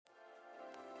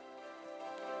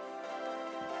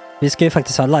Vi ska ju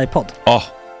faktiskt ha livepodd. Ja,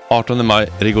 18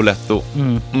 maj, Rigoletto.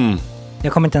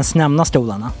 Jag kommer inte ens nämna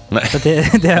stolarna. Nej. För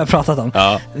det har jag pratat om.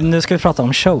 Ja. Nu ska vi prata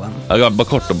om showen. Ja, bara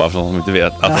kort då, bara för de som inte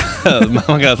vet.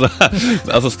 Man kan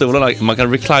alltså stolarna, man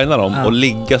kan reclina dem och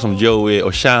ligga som Joey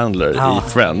och Chandler i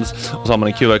Friends. Och så har man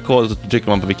en QR-kod och så trycker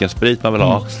man på vilken sprit man vill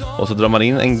ha. Och så drar man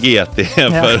in en GT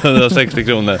för 160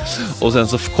 kronor. Och sen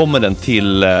så kommer den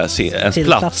till ens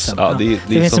plats. Ja, det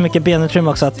finns så mycket benutrymme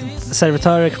också att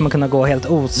servitörer kommer kunna gå helt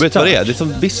ostört. Vet du vad det är? Det är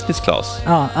som business class.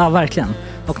 Ja, verkligen.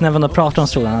 Och när vi då pratar om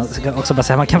stolarna så kan jag också bara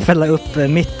säga att man kan fälla upp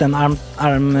mitten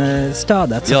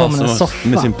armstödet så får man en soffa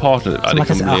med sin partner. Ja, det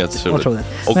kommer bli helt otroligt.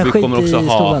 Och men vi kommer också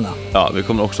stolarna. vi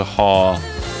kommer också ha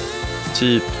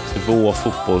typ 2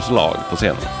 fotbollslag på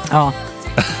scenen. Ja.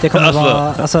 Det kommer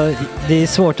vara, alltså det är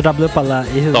svårt att rabbla upp alla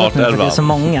i huvudet nu för det är så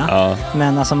många. Ja.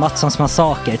 Men alltså Mattssons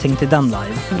massaker, tänk till den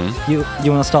live.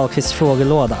 Jonas Dahlqvists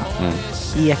frågelåda.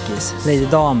 Ekis, Lady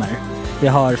Damer. Vi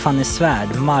har Fanny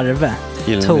Svärd, Marve,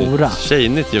 Tora.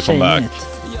 Tjejnytt gör comeback.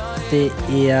 Det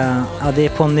är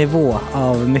på en nivå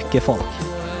av mycket folk.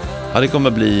 Ja, det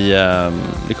kommer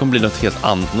bli något helt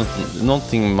annat.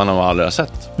 Någonting man har aldrig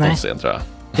sett på scen, tror jag.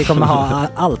 Det kommer ha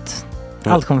allt.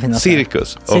 Allt kommer finnas.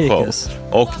 Cirkus.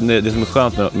 Och det som är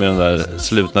skönt med de där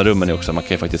slutna rummen är också att man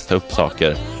kan ju faktiskt ta upp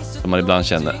saker som man ibland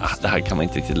känner det här kan man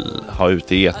inte riktigt ha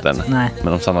ute i etern. Nej.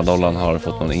 Men om Sanna Dollan har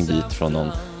fått någon invit från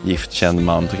någon giftkänd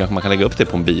man så kanske man kan lägga upp det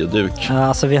på en bioduk. Ja,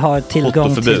 alltså vi har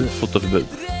tillgång till fotoförbud.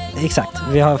 Exakt,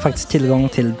 vi har faktiskt tillgång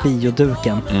till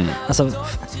bioduken. Alltså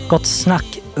gott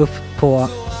snack upp på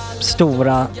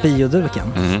stora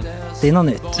bioduken. Det är något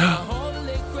nytt.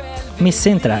 Missa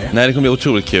inte det här. Nej, det kommer bli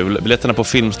otroligt kul. Biljetterna på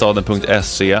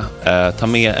filmstaden.se. Ta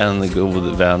med en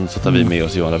god vän så tar vi med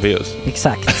oss Johan Rabaeus.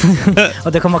 Exakt.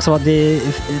 Och det kommer också vara det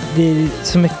är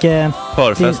så mycket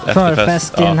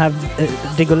förfest i den här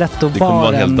Rigoletto-baren. Det kommer vara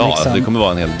en hel dag. Liksom. Det kommer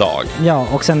vara en hel dag. Ja,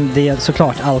 och sen det är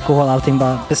såklart alkohol, allting.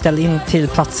 Bara beställ in till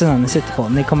platserna ni sitter på.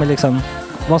 Ni kommer liksom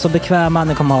vara så bekväma,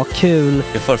 ni kommer ha kul.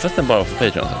 Är förfesten bara för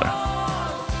Patreon eller?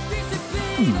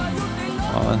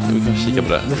 Ja, vi kan kika på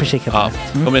det. Vi får kika på det.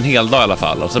 Det kommer en hel dag i alla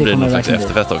fall. Och så blir det någon slags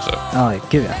efterfest också. Ja,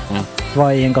 gud ja.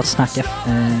 Vad är en gott snack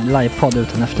livepodd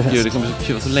utan efterfest? Gud, det kommer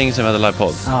bli så länge sedan vi hade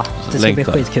livepodd. Ja, det ska bli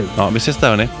skitkul. Ja, vi ses där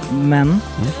hörni. Men,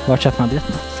 var köper man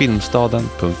biljetterna?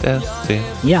 Filmstaden.se.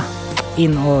 Ja,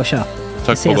 in och köp.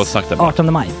 Tack på gott snack där.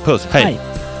 18 maj. Puss, hej.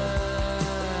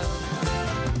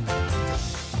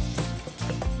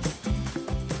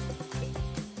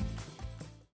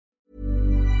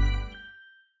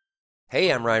 Hey,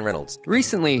 I'm Ryan Reynolds.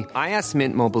 Recently, I asked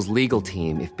Mint Mobile's legal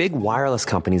team if big wireless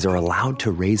companies are allowed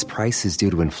to raise prices due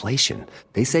to inflation.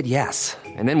 They said yes.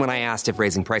 And then when I asked if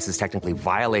raising prices technically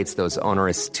violates those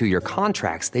onerous 2-year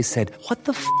contracts, they said, "What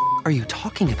the f*** are you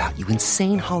talking about, you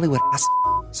insane Hollywood ass?"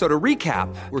 So to recap,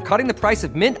 we're cutting the price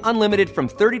of Mint Unlimited from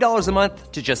 $30 a month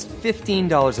to just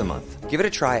 $15 a month. Give it a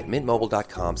try at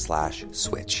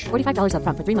mintmobile.com/switch. $45 up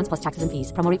front for 3 months plus taxes and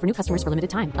fees. Promo rate for new customers for limited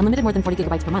time. Unlimited more than 40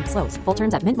 gigabytes per month. Slows full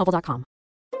terms at mintmobile.com.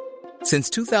 Since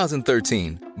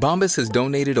 2013, Bombas has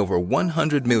donated over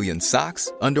 100 million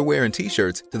socks, underwear, and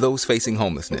T-shirts to those facing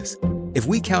homelessness. If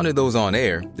we counted those on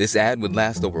air, this ad would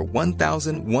last over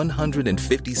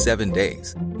 1,157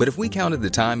 days. But if we counted the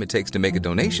time it takes to make a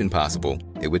donation possible,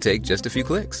 it would take just a few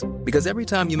clicks. Because every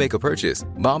time you make a purchase,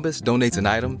 Bombas donates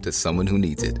an item to someone who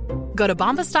needs it. Go to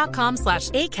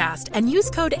bombas.com/ACAST and use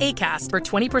code ACAST for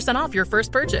 20% off your first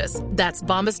purchase. That's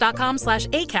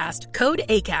bombas.com/ACAST, code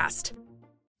ACAST.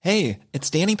 Hey, it's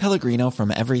Danny Pellegrino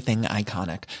from Everything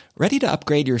Iconic. Ready to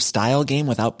upgrade your style game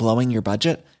without blowing your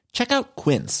budget? Check out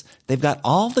Quince. They've got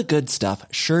all the good stuff,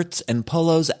 shirts and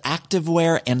polos,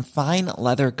 activewear, and fine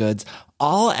leather goods,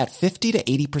 all at 50 to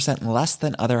 80% less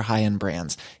than other high-end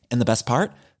brands. And the best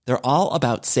part? They're all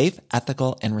about safe,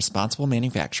 ethical, and responsible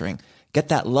manufacturing. Get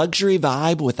that luxury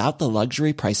vibe without the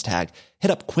luxury price tag.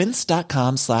 Hit up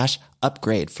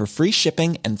quince.com/upgrade for free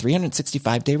shipping and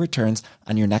 365-day returns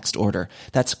on your next order.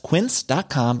 That's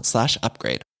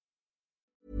quince.com/upgrade.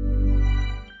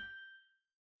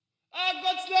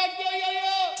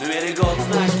 Nu är det gott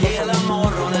snack hela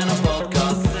morgonen och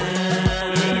podcasten.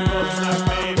 Nu är det gott snack,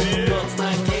 baby. Gott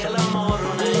snack hela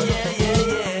morgonen,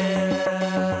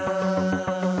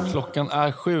 yeah. Klockan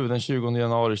är 7 den 20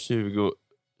 januari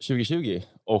 2020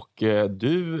 och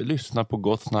du lyssnar på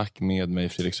Gott snack med mig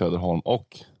Fredrik Söderholm och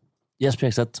Jesper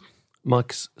Ekstedt,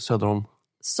 Max Söderholm,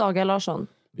 Saga Larsson.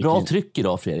 Bra tryck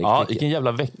idag, Fredrik. Ja, vilken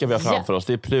jävla vecka vi har framför oss.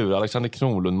 Det är Plura, Alexander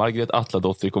Kronlund, Margret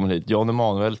Atladotter kommer hit. Jan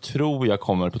Emanuel tror jag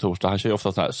kommer på torsdag. Han kör ju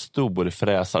ofta sån här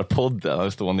storfräsarpodden. Han är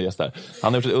stående gäst där.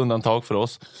 Han har gjort ett undantag för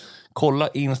oss. Kolla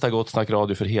Insta Gott Snack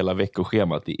Radio för hela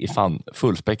veckoschemat. Det är fan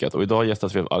fullspäckat. Och idag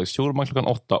gästas vi av Alex Schulman klockan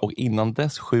 8 och innan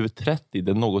dess 7:30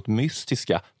 den något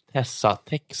mystiska Tessa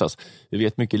Texas. Vi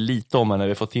vet mycket lite om henne. Vi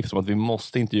har fått tips om att vi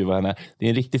måste intervjua henne. Det är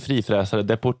en riktig frifräsare,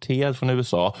 deporterad från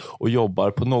USA och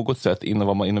jobbar på något sätt inom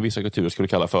vad man inom vissa kulturer skulle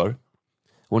kalla för.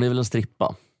 Hon är väl en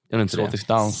strippa? Exotisk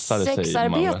dansare,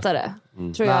 sexarbetare,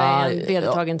 tror jag är en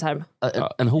vedertagen term.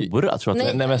 En hora, tror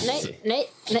jag. Nej.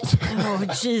 Oh,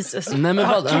 Jesus. Nej,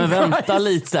 men vänta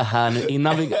lite här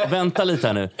nu. Vänta lite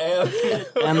här nu.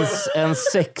 En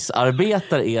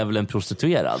sexarbetare är väl en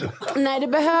prostituerad? Nej, det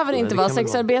behöver inte vara.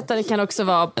 Sexarbetare kan också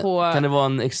vara på... Kan det vara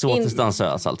en exotisk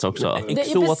dansös alltså också?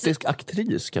 Exotisk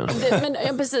aktris kanske?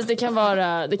 Precis, det kan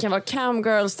vara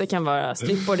camgirls, det kan vara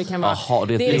strippor, det kan vara...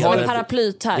 det är liksom en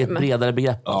paraplyterm. Det är ett bredare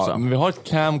begrepp också. Ja, men vi har ett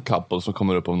cam couple som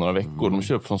kommer upp om några veckor. De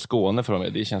kör upp från Skåne för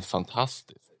mig. Det känns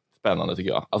fantastiskt spännande tycker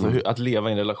jag. Alltså att leva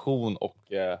i en relation och...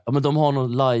 Ja, men de har nog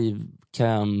live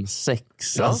cam sex.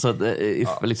 Ja. Alltså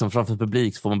liksom framför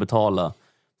publik så får man betala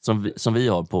som vi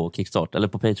har på Kickstart eller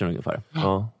på Patreon ungefär.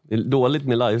 Ja. Det är dåligt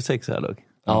med live sex här dock.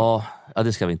 Ja,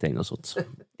 det ska vi inte ägna oss åt.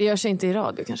 Det görs inte i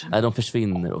radio kanske. Nej, de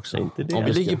försvinner också. Inte det. Om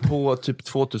vi ligger på typ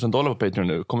 $2,000 på Patreon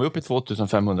nu. Kommer vi upp i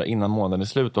 2,500 innan månaden är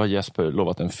slut och har Jesper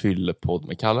lovat en fyllepodd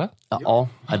med Kalle? Ja,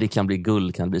 det kan bli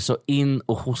guld kan det bli. Så in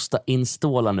och hosta in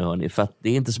stålar nu hörni, för att det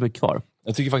är inte så mycket kvar.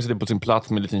 Jag tycker faktiskt att det är på sin plats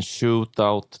med en liten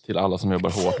shootout till alla som jobbar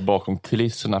hårt bakom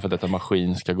kulisserna för att detta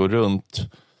maskin ska gå runt.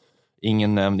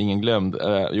 Ingen nämnd, ingen glömd.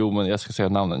 Men jag ska säga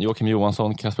namnen. Joakim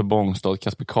Johansson, Kasper Bångstad,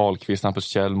 Kasper Karlqvist, Hampus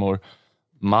Kjellmor.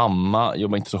 Mamma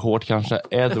jobbar inte så hårt kanske.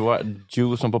 Edward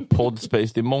Juson på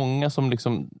Podspace. Det är många som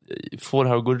liksom får det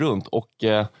här att gå runt. Och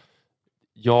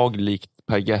jag likt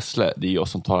Per Gessle, det är jag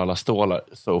som tar alla stålar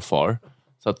so far.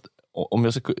 Så att om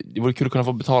jag ska, det vore kul att kunna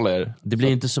få betala er. Det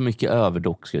blir inte så mycket över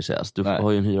dock ska jag säga. Du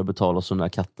har ju en hyra att betala och så den här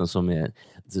katten som är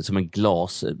som en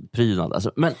glasprydnad.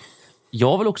 Alltså, men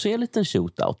jag vill också ge en liten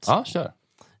shootout. Ja, kör.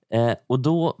 Och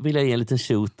då vill jag ge en liten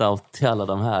shootout till alla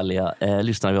de härliga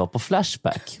lyssnare vi har på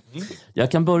Flashback.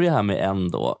 Jag kan börja här med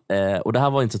en då. Och det här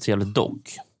var inte så trevligt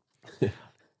dock.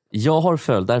 Jag har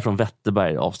följt, därifrån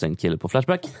Wetterberg, avstängd kille på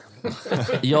Flashback.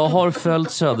 Jag har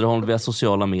följt Söderholm via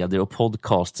sociala medier och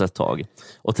podcasts ett tag.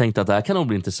 Och tänkte att det här kan nog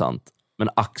bli intressant. Men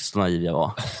ax naiv jag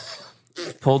var.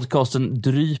 Podcasten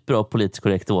dryper av politiskt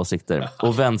korrekta åsikter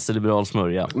och vänsterliberal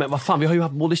smörja. Men vad fan, vi har ju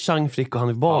haft både Chang Frick och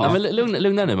Hanif Bali. Ja, men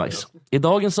lugna nu Max. I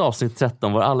dagens avsnitt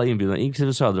 13 var alla inbjudna,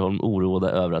 inklusive Söderholm, oroade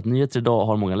över att nyheter idag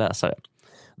har många läsare.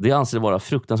 Det anser det vara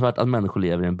fruktansvärt att människor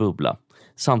lever i en bubbla,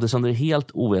 samtidigt som de är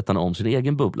helt ovetande om sin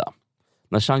egen bubbla.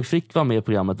 När Chang Frick var med i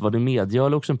programmet var det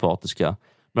medgörliga och sympatiska,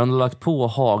 men han har lagt på och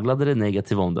haglade de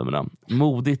negativa omdömena.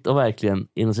 Modigt och verkligen,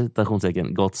 inom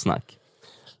citationstecken, gott snack.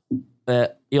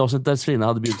 I avsnittet där Srina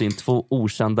hade bjudit in 2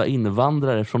 okända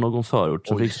invandrare från någon förort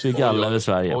som fick spy galla över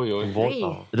Sverige.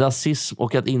 Rasism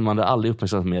och att invandrare aldrig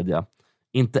uppmärksammas i media.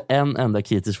 Inte en enda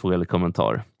kritisk fråga eller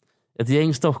kommentar. Ett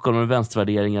gäng Stockholm med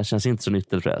vänstervärderingar känns inte så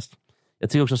nytt eller fräst. Jag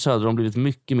tycker också att Söderholm blivit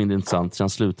mycket mindre intressant sedan han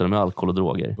slutade med alkohol och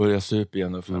droger. Börja sup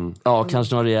igen. Ja,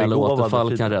 kanske några rejäla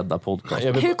återfall kan rädda podcast.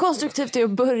 Hur konstruktivt är det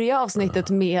att börja avsnittet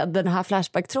med den här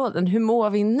Flashback-tråden? Hur mår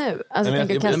vi nu? Alltså, jag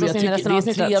tänker kasta oss in i resten av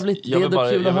avsnittet. Det är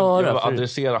kul att höra. Jag vill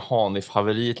adressera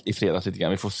Hanif-haveriet i fredags lite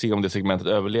grann. Vi får se om det segmentet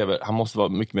överlever. Han måste vara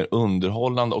mycket mer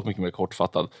underhållande och mycket mer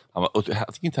kortfattad. Jag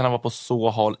tycker inte han var på så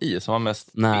hal is. Han var mest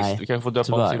Nej, vi kan få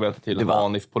döpa om segmentet till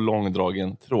Hanif på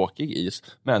långdragen tråkig is.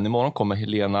 Men imorgon kommer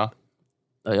Helena...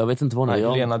 Jag vet inte vad hon är.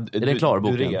 Helena, är det klar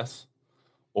boken?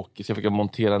 Och så jag fick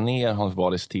montera ner Hanif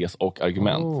Balis tes och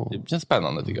argument. Det känns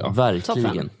spännande tycker jag.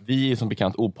 Verkligen. Vi är som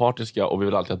bekant opartiska och vi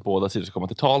vill alltid att båda sidor ska komma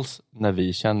till tals när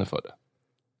vi känner för det.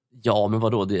 Ja, men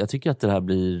vadå? Jag tycker att det här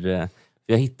blir...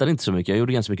 Jag hittade inte så mycket. Jag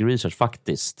gjorde ganska mycket research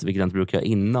faktiskt, vilket jag inte brukar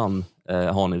innan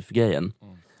Hanif-grejen.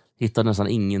 Hittade nästan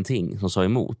ingenting som sa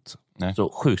emot. Nej. Så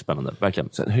sjukt spännande, verkligen.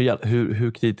 Sen,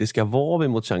 hur kritiska var vi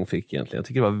mot Chang Frick egentligen? Jag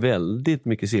tycker det var väldigt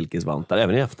mycket silkesvantar,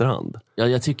 även i efterhand. Ja,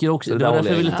 jag tycker också, det var därför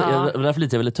jag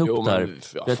ville ta upp det här.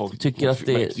 Jag tycker att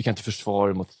du kan inte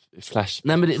försvara mot Flash.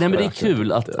 Nej, men det är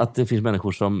kul att det finns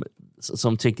människor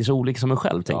som tycker så olika som en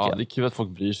själv, tänker jag. Det är kul att folk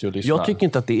bryr sig och lyssnar. Jag tycker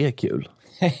inte att det är kul.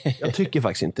 Jag tycker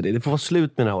faktiskt inte det. Det får vara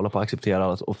slut med det här, hålla på att acceptera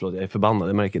alla. Och förlåt, jag är förbannad,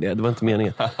 jag märker det. Det var inte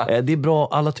meningen. Det är bra,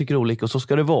 alla tycker olika och så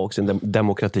ska det vara också en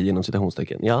demokrati inom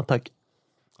citationstecken. Ja, tack.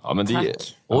 Ja, men det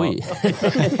Oj.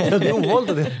 Det är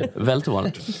ovanligt det. Väldigt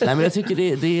ovanligt. Nej, men jag tycker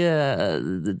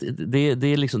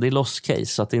det är liksom, det är lost case,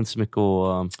 så att det är inte så mycket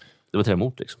att debattera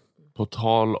emot liksom. På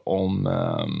tal om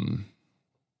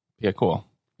PK.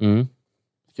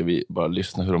 Ska vi bara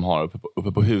lyssna hur de har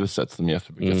uppe på huset, som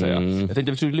Jesper brukar säga. Jag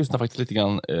tänkte vi skulle lyssna faktiskt lite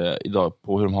grann idag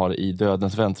på hur de har det i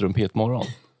Dödens väntrum P1 morgon.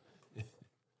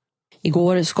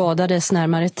 Igår skadades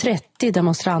närmare 30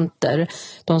 demonstranter.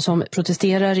 De som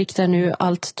protesterar riktar nu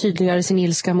allt tydligare sin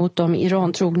ilska mot de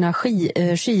Iran-trogna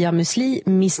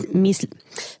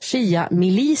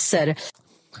shia-miliser.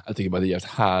 Jag tycker bara det är jävligt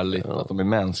härligt att de är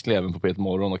mänskliga även på P1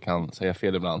 Morgon och kan säga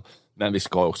fel ibland. Men vi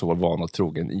ska också vara vana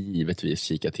trogen givetvis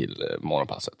kika till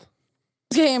morgonpasset.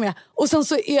 Ska jag hänga med? Och sen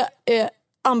så är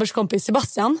Ambers kompis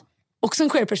Sebastian också en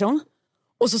queer-person.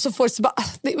 Och så får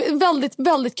det är en väldigt,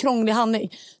 väldigt krånglig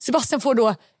handling. Sebastian får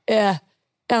då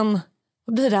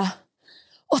vad blir det?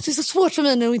 Det är så svårt för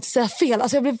mig nu att inte säga fel.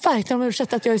 Alltså jag blir verkligen om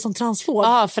ursäkt att jag är sån transfob.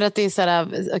 Ja, för att det är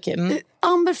sådär, okej.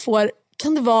 Amber får,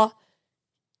 kan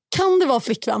det vara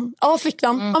flickvän? Ja,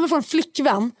 flickvän. Amber får en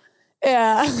flickvän.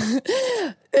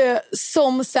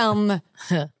 Som sen... det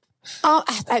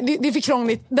är för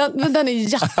krångligt. Den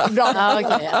är jättebra.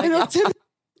 Okay.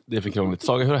 Det är för krångligt.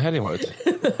 Saga, hur har helgen varit?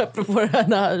 Apropå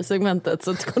det här segmentet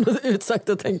så kom det utsagt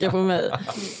att tänka på mig.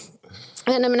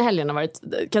 Nej, men helgen har varit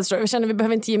katastrof. Jag känner att vi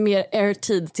behöver inte ge mer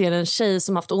airtid till en tjej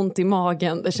som haft ont i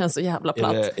magen. Det känns så jävla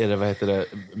platt. Är det vad heter det?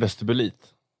 Vestibulit?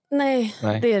 Nej,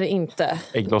 det är det inte.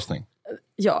 Ägglossning?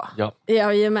 Ja.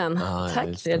 Jajamän.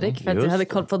 Tack Fredrik för att du hade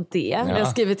koll på det. Jag har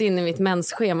skrivit in i mitt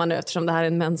mensschema nu eftersom det här är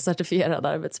en menscertifierad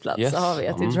arbetsplats. Yes. Så har vi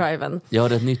ett i driven. Jag har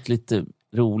ett nytt lite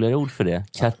roligare ord för det.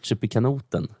 Ketchup i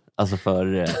kanoten. Alltså för...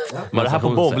 var det här på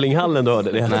bowlinghallen du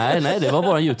hörde det? Nej, det var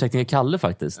bara en ljudtekniker Kalle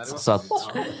faktiskt. Så att...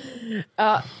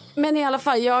 Men i alla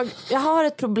fall, jag har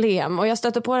ett problem och jag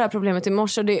stötte på det här problemet i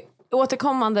morse. Det är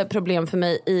återkommande problem för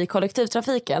mig i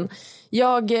kollektivtrafiken.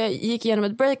 Jag gick igenom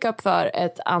ett breakup för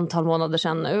ett antal månader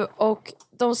sedan nu och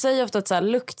de säger ofta att så här,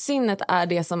 luktsinnet är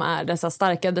det som är dessa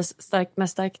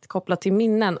mest starkt kopplat till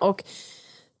minnen och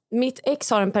mitt ex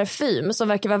har en parfym som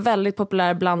verkar vara väldigt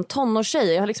populär bland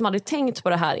tonårstjejer. Jag har liksom aldrig tänkt på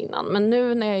det här innan. Men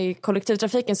nu när jag är i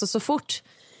kollektivtrafiken så fort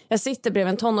jag sitter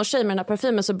bredvid en tonårstjej med den här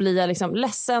parfymen så blir jag liksom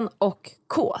ledsen och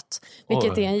kåt.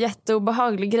 Vilket är en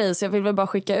jätteobehaglig grej. Så jag vill väl bara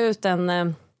skicka ut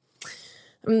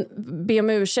be om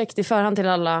ursäkt i förhand till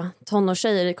alla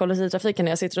tonårstjejer i kollektivtrafiken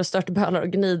när jag sitter och störtbölar och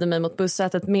gnider mig mot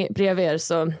bussätet bredvid er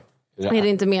så... är det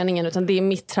inte meningen utan det är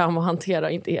mitt trauma att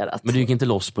hantera, inte erat. Men du gick inte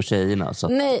loss på tjejerna? Så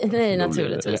att... Nej,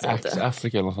 naturligtvis inte. Är det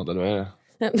Afrika eller något sånt, eller vad är det?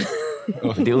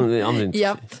 Det är inte...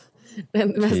 Japp.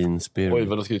 Oj,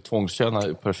 vad då ska du tvångsköna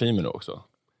parfymen också?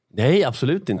 Nej,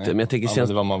 absolut inte. Men jag tänker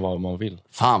det var vad man vill.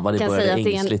 Fan vad det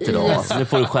började ängsligt idag. Nu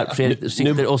får du skärp. Fredrik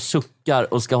sitter och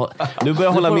suckar och ska ha... Nu börjar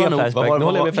jag hålla med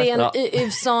Flashback. Det är en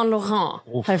Yves Saint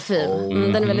Laurent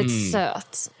parfym. Den är väldigt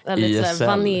söt. Väldigt sådär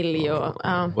vanilj och...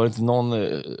 Var det inte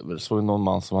någon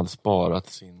man som hade sparat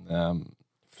sin...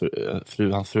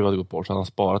 hans fru hade gått bort så hade han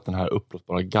sparat den här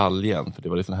uppblåsbara galgen. För det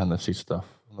var liksom hennes sista.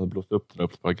 Hon hade blåst upp den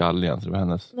uppblåsbara galgen. Så det var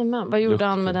hennes... Men vad gjorde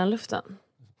han med den luften?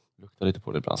 Luktade lite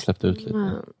på det ibland. Släppte ut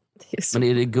lite. Men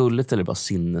är det gulligt eller bara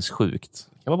sinnessjukt?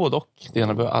 Det var både och. Det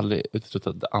ena behöver aldrig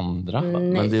utesluta det andra.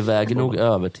 Men det väger nog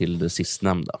över till det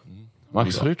sistnämnda.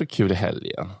 Max, har du gjort kul i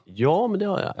helgen? Ja, men det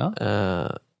har jag. Ja.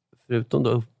 Förutom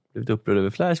då blivit upprörd över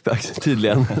Flashbacks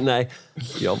tydligen. Nej,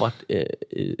 jag har varit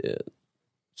i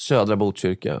södra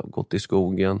Botkyrka, gått i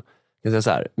skogen. Jag säga så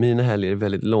här, mina helger är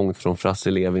väldigt långt från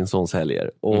Frasse Levinsons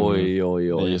helger. Oj.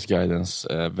 Nyhetsguidens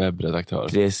webbredaktör.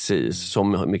 Precis,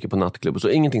 som mycket på nattklubb. Så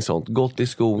ingenting sånt. Gått i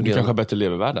skogen. Du kanske har bättre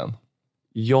levervärden?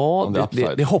 Ja,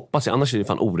 det hoppas jag. Annars är det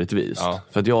fan orättvist. Ja.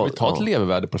 För att jag, vi tar ett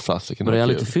levervärde på Frasse. Men är han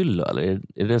lite fyll eller?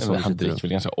 Är det så? Han dricker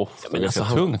väl ganska ofta. Men alltså,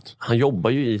 tungt. Han jobbar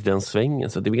ju i den svängen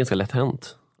så det är ganska lätt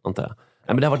hänt, antar jag.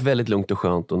 Ja, men det har varit väldigt lugnt och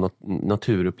skönt och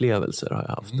naturupplevelser har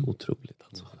jag haft. Otroligt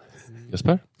alltså.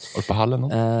 Jesper, var du på hallen?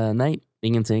 Nej,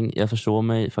 ingenting. Jag försov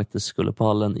mig faktiskt, skulle på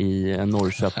hallen i en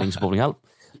Norrköpings bowlinghall.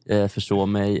 Försov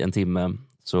mig en timme,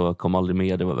 så kom aldrig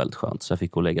med. Det var väldigt skönt, så jag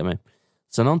fick gå och lägga mig.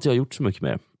 Sen har inte jag gjort så mycket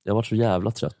mer. Jag var så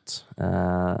jävla trött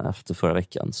efter förra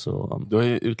veckan. Så... Du har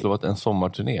ju utlovat en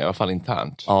sommarturné, i alla fall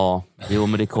internt. Ja,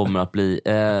 men det kommer att bli...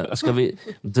 ska vi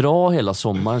dra hela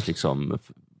sommaren liksom?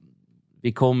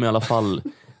 Vi kommer i alla fall...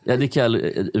 Ja, det kan jag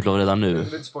utlova redan nu. Du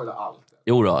vill inte spoila allt.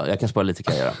 Jo då, jag kan spoila lite,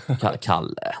 kan jag göra.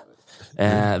 Kalle.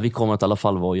 Vi kommer att i alla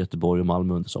fall vara i Göteborg och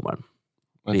Malmö under sommaren.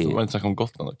 Men var det inte sagt om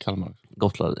Gotland och Kalmar?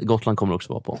 Gotland kommer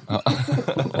också vara på.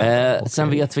 Sen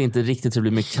vet vi inte riktigt hur det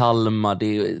blir med Kalmar.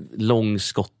 Det är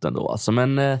långskotten då. Alltså.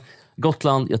 Men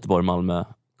Gotland, Göteborg och Malmö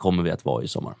kommer vi att vara i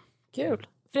sommar. Kul.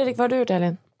 Fredrik, vad har du gjort,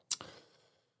 Elin?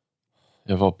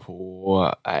 Jag var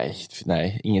på...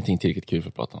 Nej, ingenting tillräckligt kul för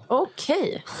att prata om.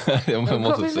 Okej. Jag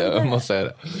måste säga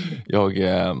det.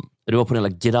 Du var på den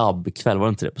där grabbkväll, var det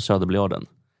inte det? På Söderbiljarden?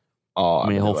 Ja,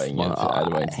 det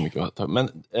var inte så mycket att ta. Men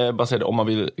bara säga det, om man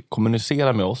vill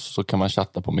kommunicera med oss så kan man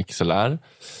chatta på MixLR.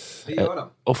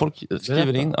 Och folk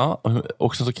skriver in. Ja.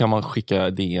 Och så kan man skicka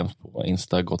DMs på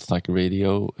Insta. Gottsnack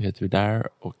Radio heter vi där.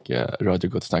 Och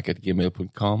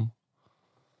radiogottsnack@gmail.com.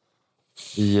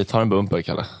 Vi tar en bumper,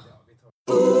 Kalle.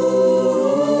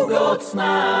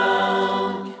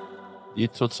 Det är ju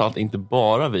trots allt inte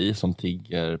bara vi som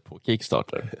tigger på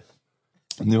Kickstarter.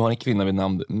 Nu har en kvinna vid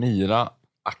namn Mira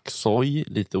Aksoy,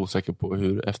 lite osäker på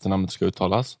hur efternamnet ska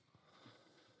uttalas.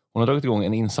 Hon har dragit igång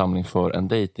en insamling för en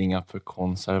datingapp för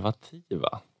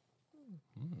konservativa.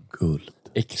 Guld.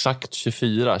 Exakt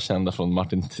 24 kända från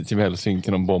Martin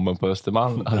Timell-synken om bomben på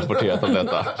Östermalm har rapporterat om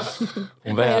detta.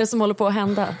 Vad är det som håller på att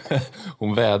hända?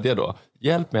 Hon vädjar då.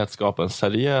 Hjälp med att skapa en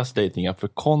seriös datingapp för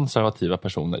konservativa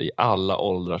personer i alla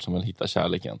åldrar som vill hitta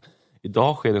kärleken.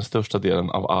 Idag sker den största delen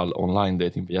av all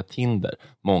online-dating via Tinder.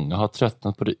 Många har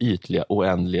tröttnat på det ytliga,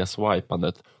 oändliga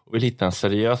swipandet och vill hitta en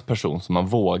seriös person som man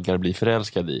vågar bli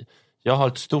förälskad i. Jag har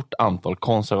ett stort antal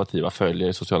konservativa följare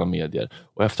i sociala medier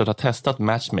och efter att ha testat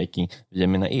matchmaking via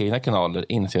mina egna kanaler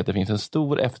inser jag att det finns en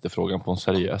stor efterfrågan på en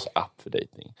seriös app för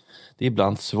dating. Det är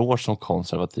ibland svårt som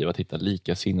konservativ att hitta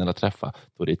likasinnade träffar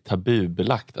då det är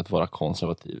tabubelagt att vara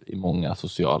konservativ i många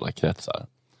sociala kretsar.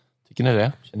 Tycker ni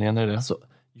det? Känner ni igen det? Alltså,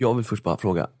 jag vill först bara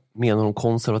fråga, menar hon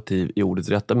konservativ i ordets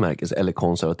rätta bemärkelse eller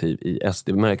konservativ i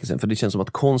SD-bemärkelsen? För det känns som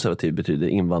att konservativ betyder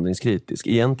invandringskritisk.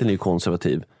 Egentligen är ju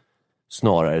konservativ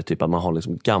snarare typ att man har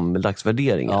liksom gammeldags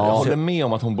värderingar. Ja, jag håller med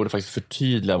om att hon borde faktiskt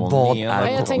förtydliga vad hon menar.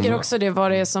 Jag tänker också det,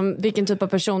 vad det är som, vilken typ av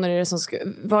personer är det som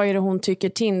vad är det hon tycker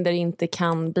Tinder inte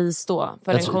kan bistå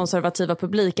för den konservativa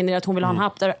publiken? Är det att hon vill ha en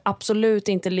app där absolut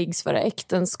inte liggs för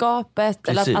äktenskapet?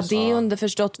 Precis. Eller att det är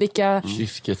underförstått vilka...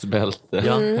 Kyskhetsbälte.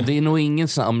 Ja. Det är nog ingen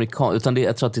sån amerikan, utan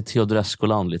jag tror att det är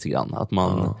Teodorescu-land lite grann. Att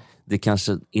man, det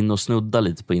kanske in och snudda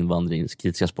lite på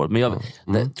invandringskritiska spåret.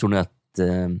 Men tror ni att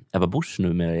Ebba Busch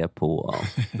numera är på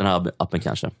den här appen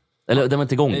kanske? Eller den var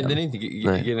inte igång än. Den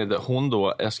är inte, hon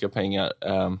då äskar pengar.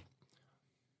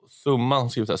 Summan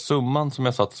som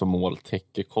jag satt som mål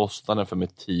täcker kostnaden för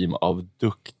mitt team av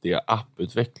duktiga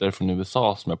apputvecklare från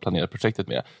USA som jag planerar projektet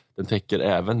med. Den täcker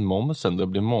även momsen, då jag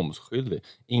blir momsskyldig.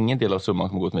 Ingen del av summan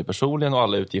kommer gå till mig personligen och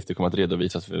alla utgifter kommer att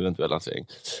redovisas för eventuell lansering.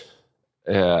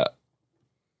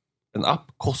 En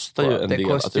app kostar ju en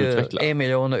del att utveckla. Det kostar 1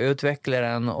 miljon att utveckla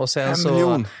den och sen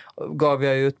så gav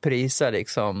jag ut priser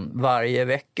liksom varje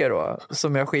vecka då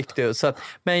som jag skickade ut. Så att,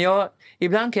 men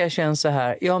ibland kan jag känna så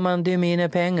här, ja men det är mina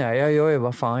pengar, jag gör ju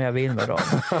vad fan jag vill med dem.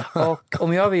 Och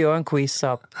om jag vill göra en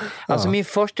quiz-app, alltså min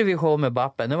första vision med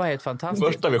Bappen, det var helt fantastiskt.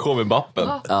 Första vision med Bappen?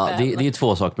 Ja, det är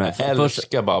två saker med. Jag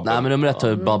älskar Bappen. Nej men nummer ett har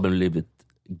ju Bappen blivit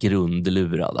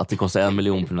grundlurad. Att det kostar 1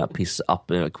 miljon för den här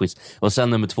piss-appen quiz. Och sen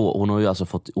nummer 2, hon har ju alltså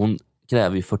hon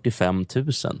kräver ju 45 000.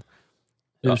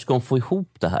 Hur ska hon få ihop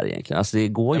det här egentligen? Alltså det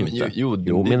går ju inte.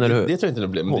 Jo, menar du? Det tror jag inte det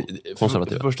blir. Men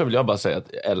för första vill jag bara säga att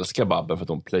jag älskar Babben för att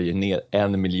de plöjer ner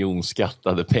 1 miljon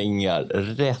skattade pengar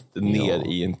rätt ner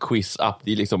i en quiz-app.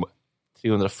 Det är liksom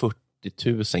 340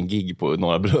 000 gig på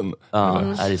Norra Brunn. Ja,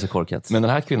 det är så korkat. Men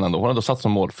den här kvinnan då, hon har då satt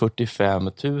som mål 45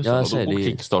 000 och då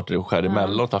Kickstarter och skär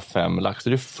emellan och tar 5 lax. Så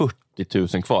det är 40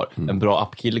 000 kvar. En bra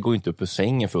appkille går inte upp ur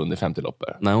sängen för under 50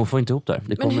 loppor. Nej, hon får inte ihop det.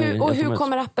 Men hur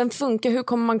kommer appen funka? Hur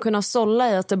kommer man kunna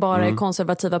sålla i att det bara är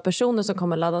konservativa personer som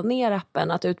kommer ladda ner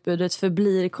appen? Att utbudet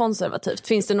förblir konservativt?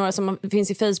 Finns det några som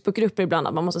finns i Facebookgrupper ibland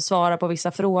att man måste svara på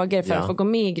vissa frågor för att få gå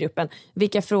med i gruppen?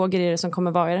 Vilka frågor är det som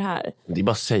kommer vara i det här? Det är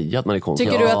bara att säga att man är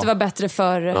konservativ. Tycker du att det var bättre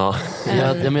för...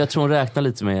 men jag tror hon räknar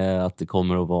lite med att det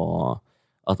kommer att vara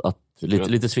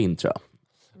lite svinn tror jag.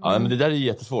 Ja, men det där är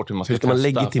jättesvårt. Hur ska man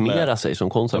legitimera sig som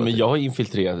konservativ? Ja, men jag har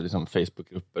infiltrerat liksom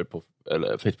Facebookgrupper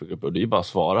och det är ju bara att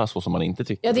svara så som man inte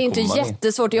tycker. Ja, det är inte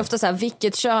jättesvårt. Det är ofta så här,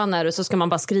 vilket kön är du, så ska man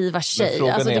bara skriva tjej.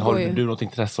 Men frågan är, har du något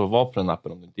intresse av att vara på den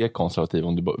appen om du inte är konservativ,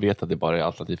 om du vet att det bara är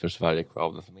alternativ för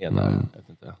Sverige-crowden som är där?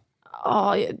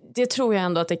 Ja, det tror jag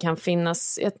ändå att det kan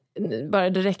finnas. Bara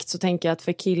direkt så tänker jag att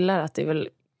för killar att det är väl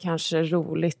kanske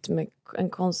roligt med en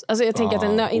konst. Alltså jag tänker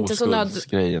att det inte så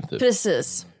nödvändigt. Typ.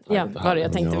 Precis. Ja, vad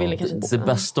jag tänkte ville kanske inte. Det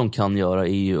bästa hon kan göra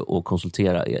är ju att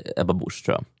konsultera Ebba Busch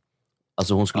tror jag.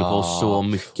 Alltså hon skulle få så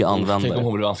mycket användare. Tänk om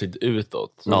hon blev ansikt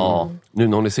utåt. Ja. Nu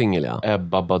när hon är singel, ja.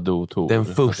 Ebba Badoo Tor. Den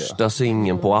första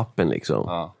singeln på appen liksom.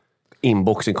 Ja.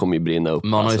 Inboxen kommer ju brinna upp.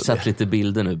 Man har ju sett lite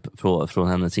bilder nu från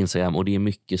hennes Instagram och det är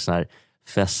mycket så här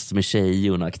fest med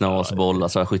tjejorna, knasbollar,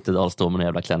 så här skyttedalstormen och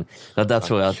jävla klänning. Det där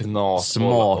tror jag att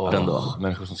smart ändå.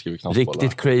 Människor som skriver knasbollar.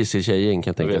 Riktigt crazy tjejen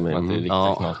kan jag tänka mig. Att det är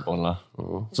riktigt knasbollar.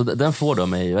 Så den får du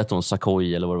mig, vet hon,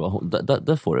 Sakoy eller vad det var.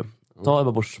 Det får du. Ta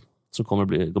Ebba Busch så kommer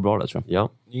det gå bra där tror jag.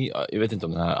 Ja. Jag vet inte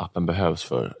om den här appen behövs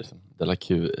för liksom, Della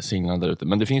Q-singlarna där ute.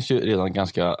 Men det finns ju redan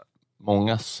ganska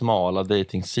många smala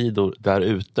datingsidor där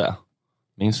ute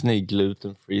Minns ni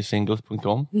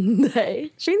glutenfreesingles.com? Nej,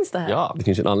 finns det här? Ja. Det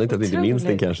finns ju en anledning till att inte minns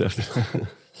den kanske.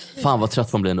 Fan vad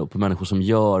trött man blir nog på människor som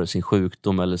gör sin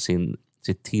sjukdom eller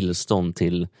sitt tillstånd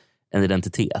till en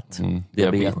identitet.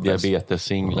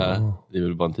 Diabetes-singlar, det är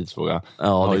väl bara en tidsfråga.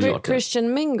 Ja, det är klart.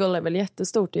 Christian Mingle är väl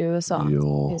jättestort i USA?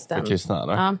 Ja, för kristna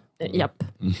eller? Ja, japp.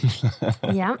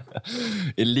 Ja.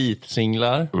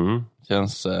 Elitsinglar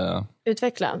känns...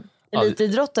 Utveckla.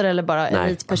 Elitidrottare eller bara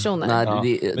elitpersoner? Nej, men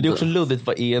det är också luddigt,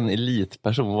 vad är en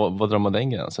elitperson? Vad drar man den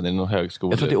gränsen? Är det någon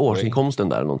högskola? Jag tror att det är årsinkomsten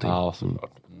där någonting. Ja,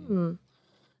 såklart.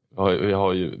 Vi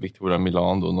har ju Victoria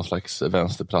Milan då, någon slags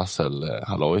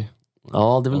vänsterprassel-halloj.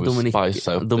 Ja, det är väl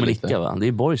Dominika va? Det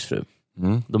är Borgs fru.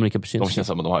 Dominika Peczynski. De känns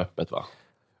som att de har öppet va?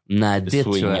 Nej, det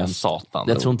tror jag inte. Satan.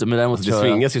 Jag tror inte, men däremot det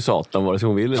svingas ju satan vare sig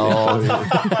hon vill eller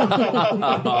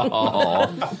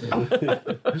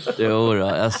Jo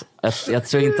då, jag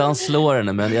tror inte han slår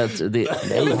henne, men nej,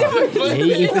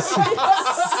 inte så.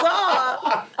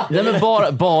 Nej,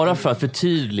 men bara för att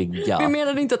förtydliga. Vi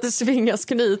menade inte att det svingas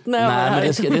knyt. Nej,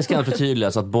 men det ska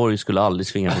förtydligas att Borg skulle aldrig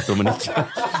svinga mot Dominika.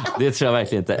 Det tror jag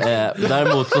verkligen inte.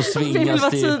 Däremot så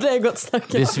svingas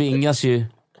det svingas ju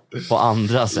på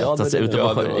andra sätt. Ja, alltså,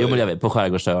 men jag vet, på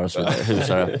skärgårdsöar och så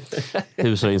vidare.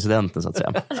 Husar-incidenten så att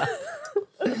säga.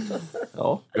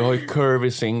 Ja. Vi har ju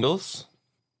curvy singles.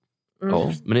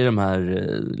 Ja, men det är de här...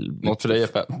 Något för dig,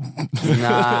 Jeppe?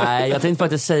 Nej, jag tänkte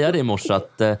faktiskt säga det i morse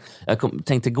att jag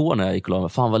tänkte gå när jag gick och la mig.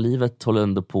 Fan vad livet håller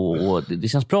ändå på och det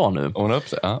känns bra nu. Hon upp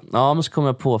sig, ja. Ja, men så kom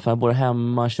jag på, för jag bor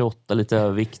hemma, 28, lite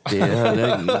överviktig.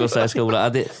 Går så här i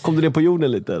skolan. Kom du det på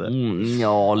jorden lite eller?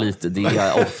 Ja, lite. Det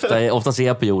är ofta ser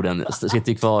jag på jorden.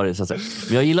 Sitter ju kvar så att säga.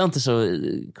 Men jag gillar inte så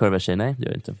kurva tjej, nej, det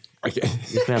gör jag inte. Okej.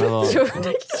 Okay.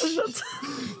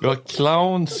 Vi har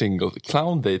clown singles,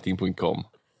 clowndating.com.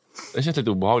 Det känns lite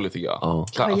obehagligt tycker jag.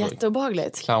 Ja,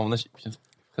 jätteobehagligt. Clowner känns...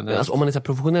 Alltså, om man är så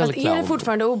professionell clown. Är det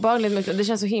fortfarande obehagligt? Det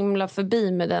känns så himla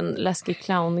förbi med den läskig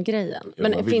clown-grejen.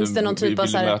 Men finns det någon typ av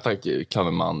så här... Vill du möta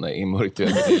clownman i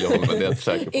mörkret?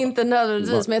 Inte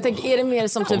nödvändigtvis, men jag tänker, är det mer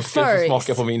som typ furries?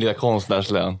 Smaka på min lilla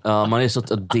konstnärslön. Ja, man är så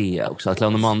att det också. Att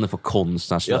clownmannen får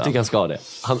konstnärslön. Jag tycker han ska ha det.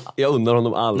 Jag undrar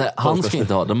honom allt. Nej, han ska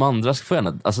inte ha. De andra ska få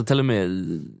gärna. Alltså till och med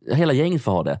hela gänget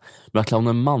får ha det. Men att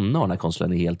clownmannen har den här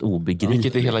konstnärslön är helt obegripligt.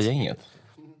 Vilket är hela gänget?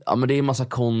 Ja, men det är en massa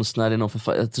konstnärer, det är någon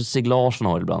författare. Sig Larsson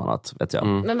har det bland annat, vet jag.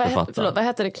 Men vad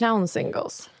heter det? Clown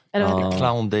singles? Eller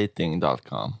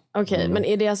clowndating.com. Okej, men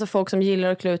är det alltså folk som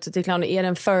gillar att klä ut sig till clown? Är det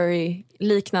en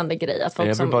furry-liknande grej? Att folk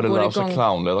Everybody som går loves igång... a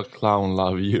clown, eller clown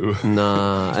love you.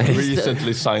 Nej.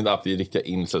 Recently signed up i riktiga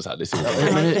incels här. Det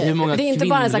är inte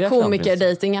bara en sån här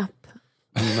komiker-dating-app.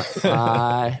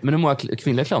 Nej, men hur många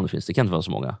kvinnliga clowner finns det? Det kan inte vara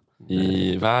så många.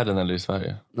 I världen eller i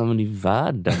Sverige? Nej, men i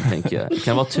världen tänker jag. Det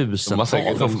kan vara 1000. De har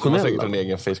säkert en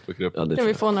egen Facebookgrupp. Ja, kan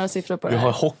vi få några siffror på det här? Vi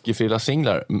har hockeyfria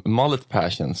singlar,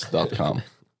 mulletpassions.com.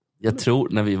 Jag tror,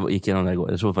 när vi gick igenom det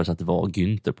igår, jag tror faktiskt att det var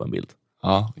Günther på en bild.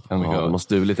 Ja, det kan vi de har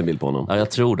stulit en bild på honom. Ja,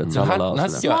 jag tror det.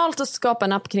 Smalt att skapa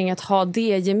en app kring att ha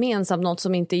det gemensamt, något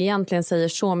som inte egentligen säger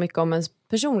så mycket om ens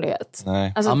personlighet.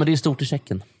 Nej. Alltså, ja, men det är stort i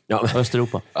Tjeckien. Ja.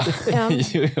 Östeuropa. Ja.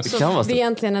 Så det är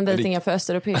egentligen en dejting för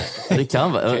östeuropeer. Det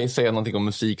kan vara. Kan ju säga någonting om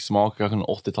musiksmak, kanske en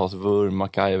 80-talsvurm,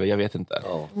 MacGyver, jag vet inte.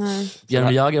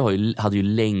 Jaromir Jagr hade ju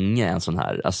länge en sån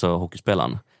här, alltså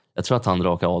hockeyspelaren. Jag tror att han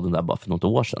rakade av den där bara för något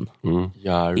år sedan.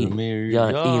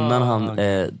 Innan han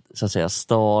så att säga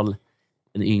stal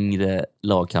en yngre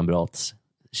lagkamrats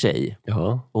tjej.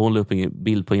 Och hon la upp en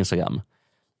bild på Instagram.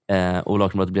 Och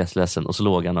lagkamraten blev ledsen och så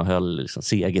låg han och höll liksom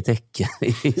segertecken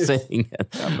i sängen.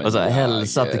 Och så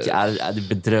hälsa det är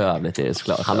bedrövligt, det är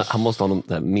såklart. Han måste ha någon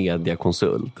där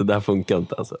mediakonsult. Det där funkar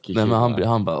inte alltså. Nej, men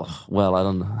han bara well, I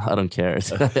don't care.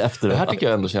 Efter det här tycker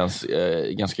jag ändå känns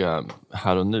ganska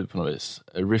här och nu på något vis.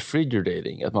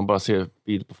 Refrigerating, att man bara ser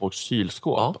bild på folks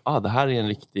kylskåp. Det här är en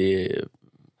riktig...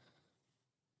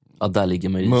 Ja, där ligger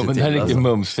man ju det här är riktigt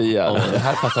mumsfia. Det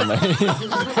här passar mig.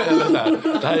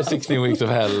 Det här är 16 weeks of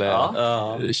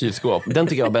hell kylskåp. Den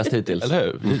tycker jag var bäst hittills. Eller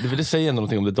hur? Det vill säga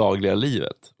någonting om det dagliga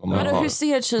livet. Men hur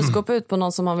ser ett kylskåp ut på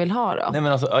någon som man vill ha då? Nej,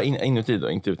 men alltså inuti då,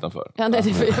 inte utanför. Ja,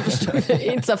 nej, jag förstår.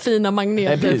 Inte så fina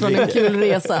magneter från en kul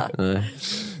resa.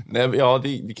 Nej, ja,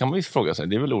 det kan man ju fråga sig.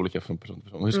 Det är väl olika från person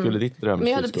till person. Hur skulle ditt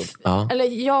drömkylskåp? Eller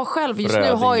jag själv just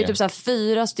nu har ju typ så här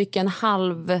 4 stycken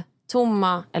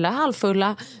halvtomma eller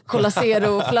halvfulla Cola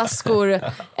Zero-flaskor.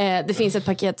 Det finns ett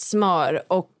paket smör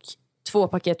och 2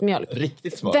 paket mjölk.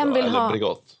 Riktigt smör vem vill eller ha...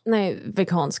 Bregott? Nej,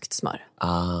 veganskt smör.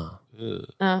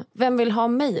 Vem vill ha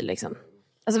mig liksom?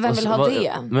 Alltså vem vill ha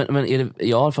det? Men är det,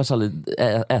 jag har faktiskt aldrig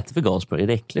ätit vegansmör. Är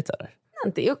det äckligt eller?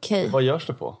 Det är okej. Vad görs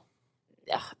det på?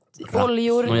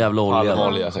 Oljor. Någon jävla olja.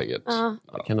 Olja säkert.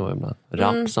 Det kan det vara ibland.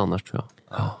 Raps annars tror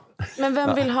jag. Men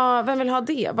vem vill ha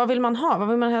det? Vad vill man ha? Vad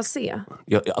vill man helst se?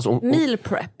 Meal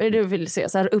prep, är det du vill se?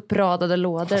 Så här uppradade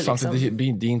lådor liksom. Det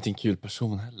är inte en kul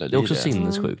person heller. Det är också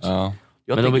sinnessjukt. Ja.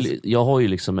 Jag har ju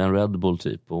liksom en Red Bull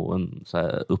typ och en så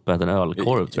här uppäten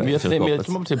ölkorv tror jag.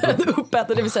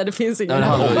 Uppäten, det vill säga det finns ingen.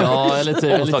 Eller lite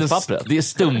det är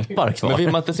stumpar kvar. Men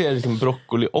vill man inte se liksom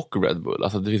broccoli och Red Bull?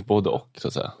 Alltså det finns både och så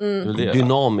att säga.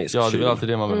 Dynamiskt. Ja, det är alltid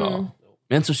det man vill ha.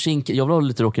 Men inte så kinkig. Jag vill ha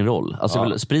lite rock'n'roll.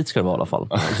 Alltså sprit ska det vara i alla fall.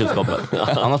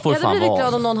 Annars får det fan vara. Jag hade blivit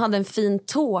glad om någon hade en fin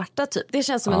tårta typ. Det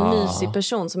känns som en mysig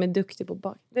person som är duktig på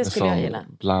bak. Det skulle jag gilla.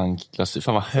 Blank klassisk.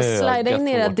 Fan vad höga. Slida in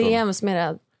era DMs med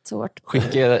era tårt.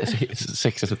 Skicka era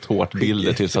sexigaste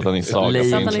tårtbilder till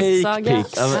Satanist-saga.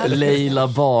 Leila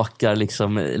bakar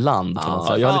liksom land.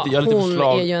 Jag har lite hon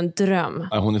förslag. är ju en dröm.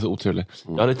 Ja, hon är så otrevlig.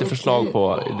 Jag har lite förslag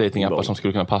på datingappar som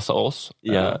skulle kunna passa oss.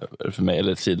 För mig,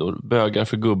 eller sidor.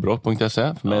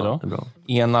 Bögarförgubbrock.se för mig då.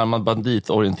 Enarmad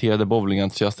banditorienterade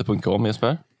bowlingentusiaster.com,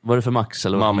 Jesper. Vad är det för Max?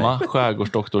 Eller Mamma,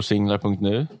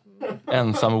 skärgårdsdoktorsinglar.nu.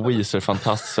 Ensam Weezer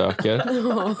fantastsöker.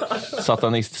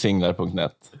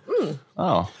 Satanistsinglar.net.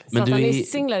 Ja. Men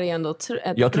Satanistsinglar är ändå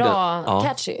ett bra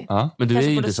catchy. Ja. Men du är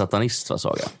ju inte satanist, va,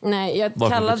 Saga? Nej, jag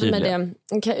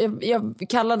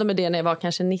kallade mig det när jag var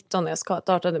kanske 19 när jag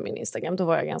startade min Instagram. Då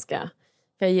var jag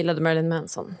jag gillade Marilyn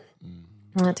Manson.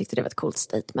 Jag tyckte det var ett coolt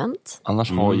statement.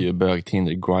 Annars har ju bög,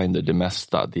 Tinder, Grindr det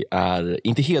mesta. Det är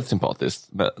inte helt sympatiskt.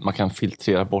 Man kan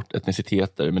filtrera bort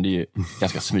etniciteter, men det är ju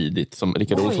ganska smidigt. Som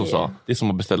Rickard Olsson sa, det är som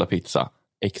att beställa pizza.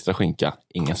 Extra skinka,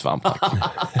 ingen svamp.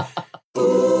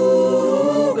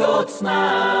 Gott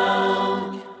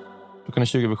snack. Klockan är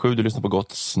 20:07, du lyssnar på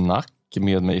Gott snack.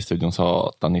 Med mig i studion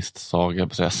Satanist Saga,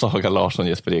 Saga Larsson,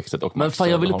 Jesper Ekstedt och Max. Men fan,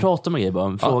 jag ville prata med er bara.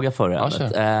 En fråga för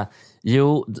er.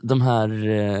 Jo, de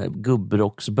här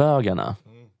gubbrocksbögarna.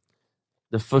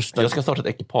 Det första... Jag ska starta ett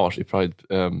ekipage i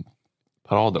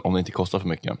Pride-paraden om det inte kostar för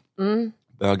mycket.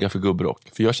 Bögar för gubbrock.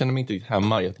 För jag känner mig inte riktigt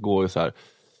hemma i att gå och så här,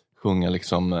 sjunga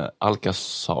liksom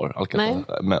Alcazar.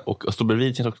 Och stå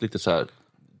bredvid känns också lite så här,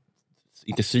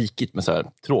 inte svikigt, men så här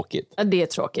tråkigt. Ja, det är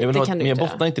tråkigt. Men jag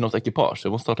bottnar inte i något ekipage.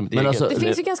 Jag måste starta mitt eget. Alltså, det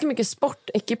finns ju ganska mycket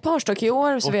sportekipage dock. I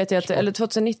år så vet jag att, eller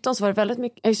 2019 så var det väldigt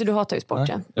mycket. Så du hatar ju sport,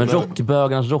 ja. Men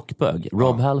rockbögarnas rockbög,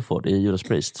 Rob Halford i Judas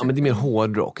Priest. Ja, men det är mer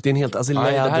hårdrock. Det är en helt, alltså, det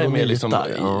här är mer liksom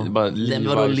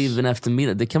vadå liven efter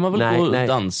middag? Det kan man väl gå och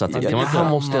dansa till?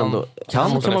 Han måste ändå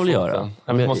kan man väl göra.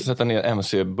 Man måste sätta ner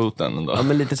MC-booten ändå. Ja,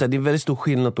 men lite så här, det är väldigt stor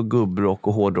skillnad på gubbrock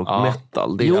och hårdrock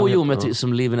metal. Jo, men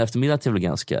som liven efter middag är väl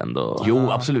ganska ändå. Jo,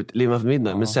 absolut. Liven efter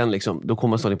middag. Men sen liksom, då kommer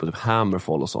man stå in på typ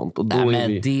Hammerfall och sånt. Och då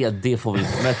det får vi.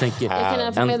 Men jag tänker...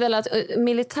 Jag kan meddela att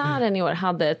militären i år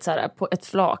hade ett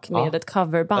flak med ett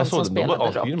coverband som spelade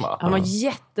rock. Han var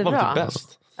jättebra. Var typ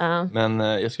bäst. Men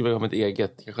jag skulle vilja ha mitt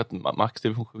eget. Kanske att Max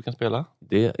TV7 kan spela.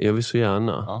 Det gör vi så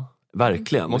gärna. Ja.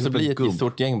 Verkligen. Måste bli ett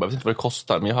stort gäng bara. Jag vet inte vad det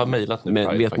kostar, men jag har mejlat nu.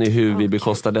 Men vet ni hur vi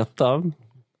bekostar detta?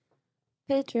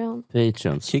 Patreon.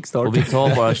 Kickstart. Och vi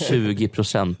tar bara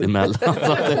 20% emellan.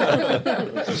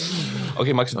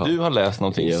 Okej, Max, du har läst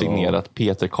någonting signerat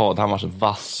Peter Kadhammars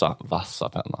vassa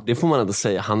penna. Det får man inte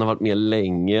säga. Han har varit med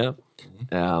länge.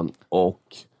 Och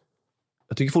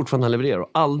jag tycker fortfarande han levererar. Och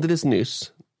alldeles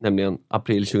nyss, nämligen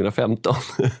april 2015,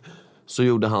 så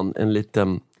gjorde han en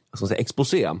liten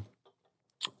exposé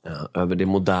över det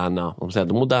moderna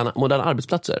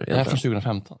arbetsplatser. Det är från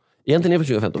 2015. Egentligen är det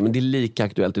från 2015, men det är lika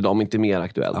aktuellt idag, om inte mer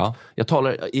aktuellt. Ja. Jag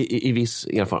talar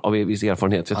av viss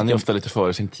erfarenhet. Han är ofta lite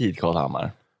före sin tid,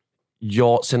 Kadhammar.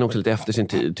 Ja, sen också lite efter sin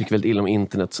tid. Tycker väldigt illa om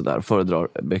internet sådär. Föredrar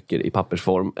böcker i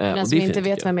pappersform. Men som inte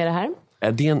vet vem är det här?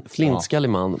 Det är en flintskallig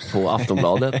man på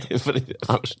Aftonbladet.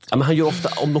 Han gör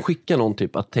ofta, om de skickar någon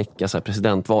typ att täcka så här,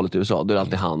 presidentvalet i USA, då är det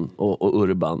alltid han och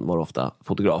Urban var ofta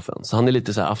fotografen. Så han är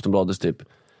lite så här Aftonbladets typ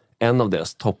en av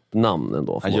deras toppnamn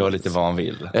ändå. Han gör lite vad han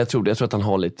vill. Jag tror att han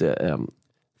har lite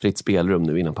fritt spelrum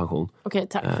nu innan pension. Okej,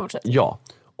 tack. Fortsätt. Ja,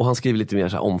 och han skriver lite mer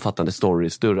så här omfattande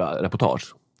stories, större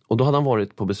reportage. Och då hade han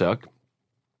varit på besök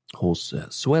hos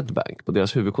Swedbank på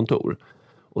deras huvudkontor.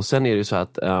 Och sen är det ju så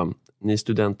att ni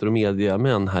studenter och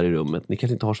mediamän här i rummet, ni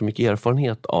kanske inte har så mycket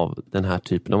erfarenhet av den här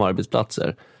typen av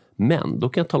arbetsplatser. Men då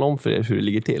kan jag tala om för er hur det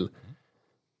ligger till.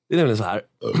 Det är nämligen så här.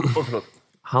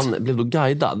 Han blev då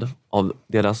guidad av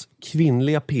deras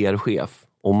kvinnliga PR-chef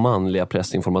och manliga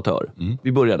pressinformatör.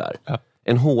 Vi börjar där. Ja.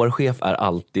 En HR-chef är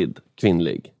alltid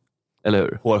kvinnlig. Eller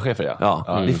hur? HR-chefer,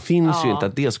 ja. Det finns ju inte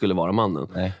att det skulle vara mannen.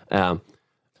 Nej.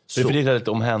 Så det är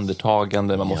lite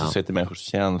omhändertagande, man måste se till människors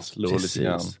känslor.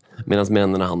 Medan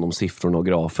männen har hand om siffrorna och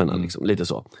graferna, liksom, lite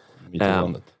så.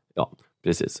 Ja,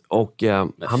 precis. Och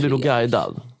han blir då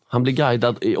guidad. Han blir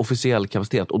guidad i officiell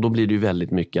kapacitet och då blir det ju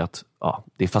väldigt mycket att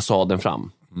det är fasaden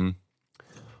fram.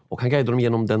 Och han guidar dem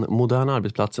genom den moderna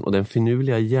arbetsplatsen och den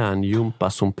finurliga järnjumpa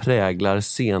som präglar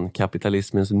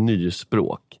senkapitalismens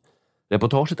nyspråk.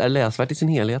 Reportaget är läsvärt i sin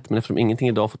helhet, men eftersom ingenting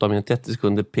idag får ta mer än 30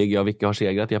 sekunder PGA vilka har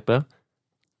segrat, Jeppe?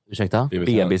 Ursäkta?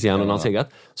 BBC-hjärnorna har segrat.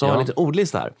 Så har han en liten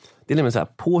ordlista här. Det är nämligen så här,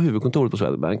 på huvudkontoret på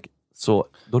Swedbank, så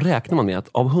då räknar man med att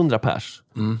av 100 pers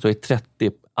så är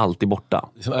 30 alltid borta.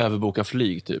 Det är som överboka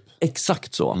flyg typ.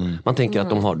 Exakt så. Man tänker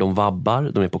att de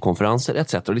vabbar, de är på konferenser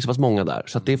etc. Och det är så pass många där.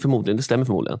 Så att det stämmer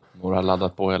förmodligen. Och har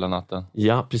laddat på hela natten.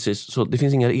 Ja, precis. Så det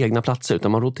finns inga egna platser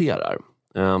utan man roterar.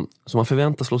 Så man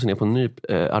förväntas slå sig ner på en ny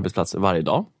arbetsplats varje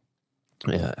dag.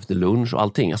 Efter lunch och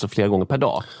allting. Alltså flera gånger per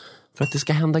dag. För att det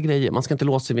ska hända grejer. Man ska inte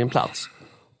låsa sig vid en plats.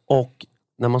 Och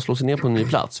när man slår sig ner på en ny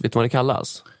plats, vet du vad det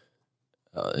kallas?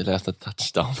 Jag läste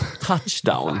touchdown.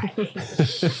 Touchdown.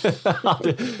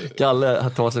 Kalle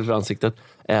tar sig för ansiktet.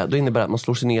 Då innebär det att man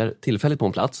slår sig ner tillfälligt på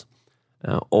en plats.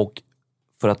 Och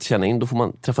för att känna in, då får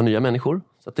man träffa nya människor.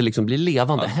 Så att det liksom blir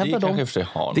levande.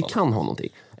 Det kan ha någonting.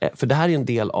 För det här är en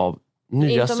del av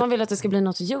nya... Inte om man vill att det ska bli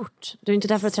något gjort. Du är inte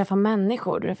där för att träffa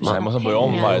människor. Man måste börja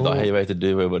om varje dag. Hej, vad heter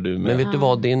du? Vad jobbar du med? Men vet du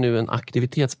vad? Det är nu en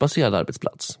aktivitetsbaserad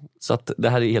arbetsplats. Så att det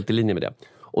här är helt i linje med det.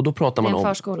 Och då pratar man om... Det är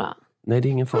en förskola. Nej, det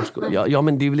är ingen förskola. Ja,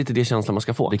 men det är väl lite det känslan man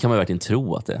ska få. Det kan man verkligen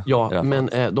tro att det är. Ja, men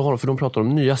för de pratar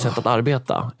om nya sätt att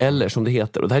arbeta. Eller som det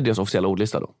heter, och det här är deras officiella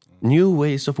ordlista då. New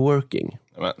ways of working.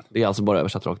 Amen. Det är alltså bara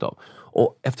översatt rakt av.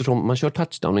 Och eftersom man kör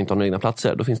touchdown och inte har några egna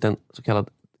platser, då finns det en så kallad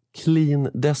clean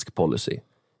desk policy.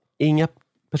 Inga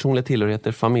personliga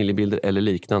tillhörigheter, familjebilder eller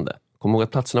liknande. Kom ihåg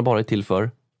att platserna bara är till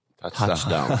för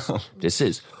touchdown.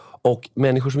 Precis. Och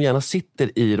människor som gärna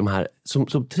sitter i de här,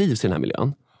 som trivs i den här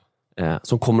miljön,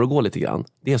 som kommer att gå lite grann,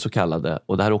 det är så kallade,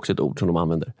 och det här är också ett ord som de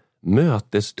använder,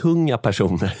 mötestunga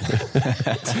personer.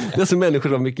 Det är alltså människor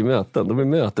som har mycket möten, de är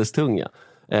mötestunga.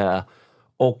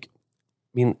 Och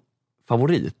min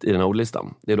favorit i den här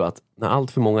ordlistan, det är då att när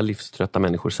allt för många livströtta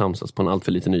människor samsas på en allt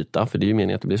för liten yta, för det är ju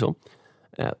meningen att det blir så,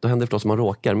 då händer det förstås att man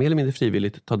råkar mer eller mindre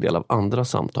frivilligt ta del av andra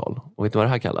samtal. Och vet du vad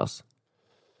det här kallas?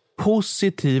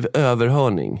 Positiv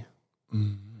överhörning.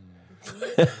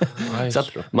 Så att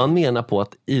man menar på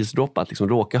att isdroppa, att liksom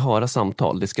råka höra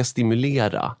samtal, det ska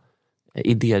stimulera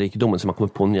idérikedomen så man kommer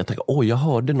på nya tankar. Jag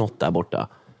hörde något där borta.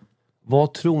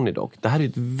 Vad tror ni dock? Det här är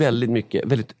ett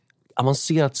väldigt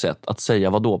avancerat sätt att säga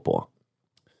vad då på.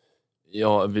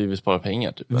 Ja, vi vill spara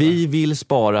pengar typ. Vi vill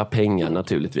spara pengar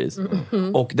naturligtvis.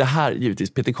 Och det här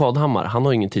givetvis, Peter Kadhammar, han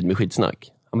har ingen tid med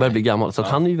skitsnack. Han börjar bli gammal, så att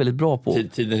han är ju väldigt bra på...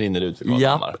 Tiden rinner ut för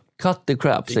Kadhammar. Ja, cut the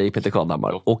crap, säger Peter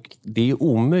Kadhammar. Och det är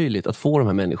omöjligt att få de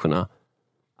här människorna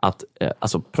att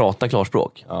prata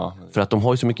klarspråk. Ja. För att de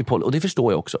har ju så mycket och det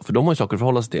förstår jag också, för de har ju saker att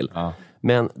förhålla sig till. Ja.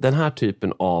 Men den här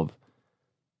typen av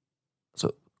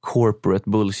corporate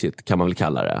bullshit kan man väl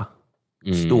kalla det.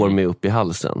 Står mig upp i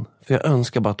halsen. För jag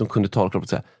önskar bara att de kunde tala klart och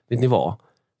säga, vet ni vad?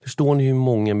 Förstår ni hur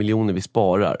många miljoner vi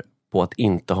sparar på att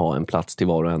inte ha en plats till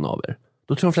var och en av er?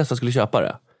 Då tror jag de flesta skulle köpa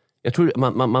det. Jag tror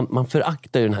man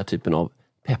föraktar ju den här typen av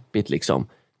peppigt liksom.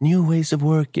 New ways of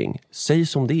working. Säg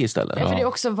som det istället. Ja, för det är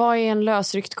också, vad är en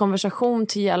lösryckt konversation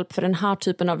till hjälp för den här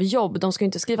typen av jobb? De ska ju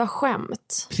inte skriva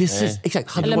skämt. Precis,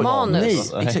 exakt. Eller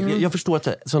manus. Nej, exakt. Jag förstår att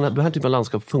den här typen av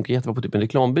landskap funkar jättebra på typ en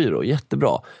reklambyrå.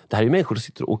 Jättebra. Det här är ju människor som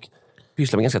sitter och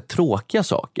pysslar med ganska tråkiga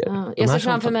saker. Ja, jag ser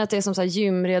framför mig att det är som så här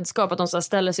gymredskap, att de så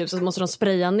ställer sig upp så måste de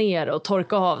spraya ner och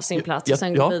torka av sin plats och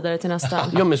sen gå vidare till nästa.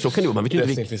 Ja, men så kan det ju. Man vet ju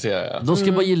inte De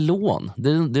ska bara ge lån. Det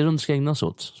är det de ska ägna sig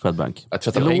åt, Swedbank. Att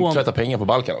tvätta pengar på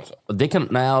Balkan också. Det kan,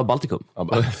 Baltikum.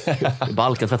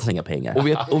 Balkan tvättar inga pengar.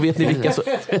 Och vet ni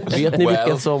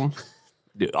vilka som...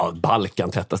 Ja,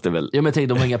 Balkan tvättas det väl. Ja, men jag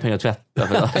tänkte, de har inga pengar att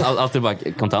tvätta. Allt är bara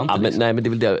kontanter. Ja, men, nej, men det är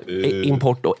väl det.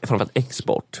 Import och framförallt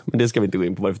export. Men det ska vi inte gå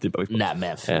in på varje typ av export.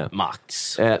 Nej, men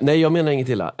max. Nej, jag menar inget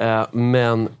illa.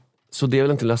 Men så det är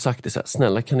väl inte jag har sagt det så här.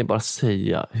 Snälla, kan ni bara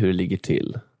säga hur det ligger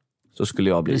till? Så skulle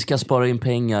jag bli... Vi ska spara in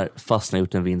pengar fast ni har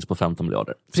gjort en vinst på 15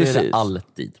 miljarder. Precis. Så är det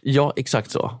alltid. Ja,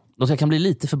 exakt så. De som kan bli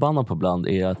lite förbannade på ibland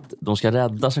är att de ska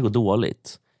rädda sig gå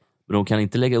dåligt. Men de kan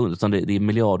inte lägga under, utan det är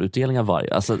miljardutdelningar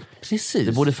varje. Alltså, precis.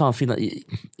 Det borde fan finnas...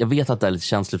 Jag vet att det är lite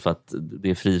känsligt för att det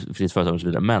är fritt företag och så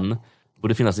vidare, men det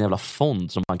borde finnas en jävla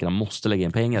fond som bankerna måste lägga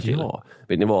in pengar till. Ja,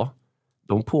 vet ni vad?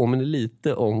 De påminner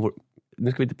lite om vår...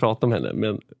 Nu ska vi inte prata om henne,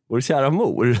 men vår kära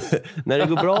mor. När det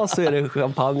går bra så är det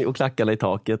champagne och klackarna i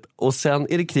taket. Och sen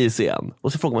är det kris igen.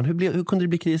 Och så frågar man, hur kunde det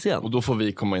bli kris igen? Och då får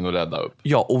vi komma in och rädda upp.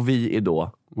 Ja, och vi är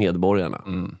då medborgarna.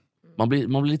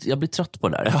 Jag blir trött på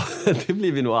det där. Ja, det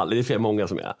blir vi nog aldrig. Det är många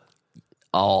som är.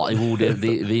 Ja,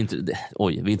 vi är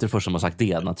inte det första som har sagt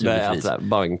det, naturligtvis. Nej,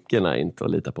 bankerna är inte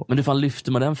att lita på. Men hur fan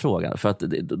lyfter man den frågan? För att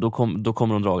då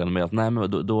kommer de dragande med att nej,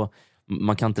 men då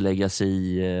man kan inte lägga sig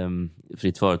i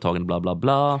fritt företagande, bla bla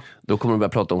bla. Då kommer de börja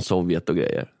prata om Sovjet och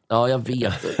grejer. Ja, jag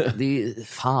vet. Det är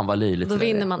fan vad löjligt. Då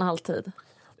vinner man alltid.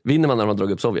 Vinner man när man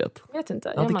dragit upp Sovjet? Jag vet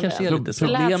inte. Ja, det kanske är lite så.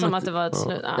 Det lät som att det var ett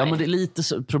slut. Ja, men det är lite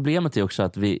så, problemet är också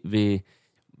att vi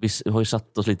har ju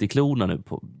satt oss lite i klorna nu.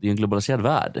 Det är en globaliserad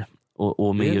värld.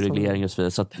 Och med EU-reglering och så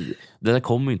vidare. Så att det där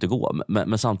kommer ju inte gå.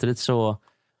 Men samtidigt så...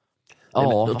 Ja,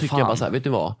 nej, då tycker jag bara så här, vet du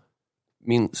vad?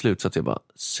 Min slutsats är bara,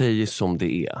 säg som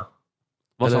det är.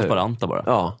 Vad transparenta bara.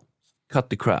 Ja, cut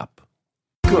the crap.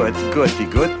 Good.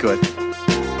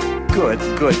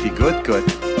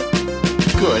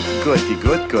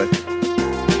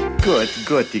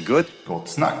 Gott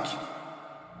snack.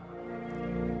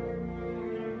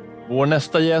 Vår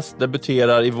nästa gäst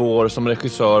debuterar i vår som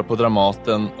regissör på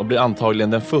Dramaten och blir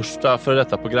antagligen den första för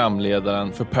detta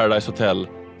programledaren för Paradise Hotel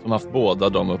som haft båda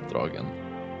de uppdragen.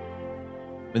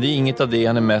 Men det är inget av det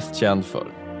han är mest känd för.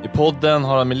 I podden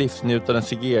har han med livsnjutaren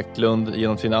Sigge Eklund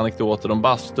genom sina anekdoter om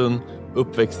bastun,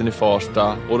 uppväxten i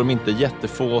Farsta och de inte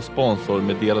jättefå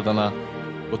sponsormeddelandena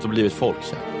gått och blivit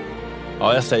folkkär.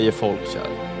 Ja, jag säger folkkär.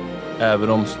 Även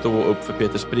om stå upp för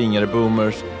Peter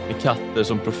Springare-boomers med katter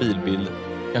som profilbild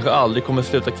kanske aldrig kommer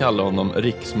sluta kalla honom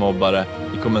riksmobbare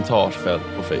i kommentarsfält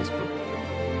på Facebook.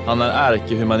 Han är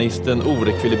ärkehumanisten,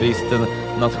 orekvilibristen,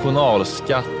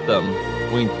 nationalskatten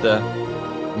och inte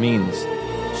minst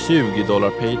 $20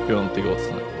 Patreon till Gott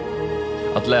Snack.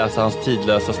 Att läsa hans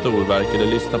tidlösa storverk eller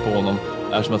lyssna på honom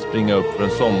är som att springa upp för en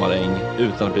sommaräng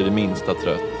utan att bli det minsta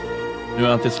trött. Nu är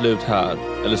han till slut här,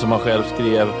 eller som han själv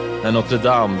skrev när Notre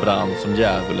Dame brann som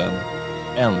djävulen.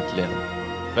 Äntligen.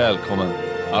 Välkommen,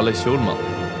 Alex Schulman.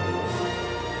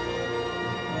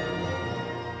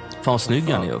 Fan vad snygg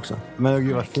han är också. Men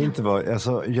gud vad fint det var.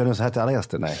 Alltså, gör ni så här till alla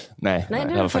gäster? Nej,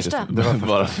 det var första. Det var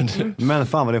bara för det. Men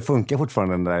fan vad det funkar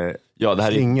fortfarande den där. Ja, det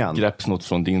här slingan. är greppsnot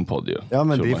från din podd ju. Ja,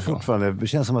 men det är fortfarande, det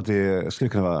känns som att det skulle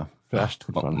kunna vara fräscht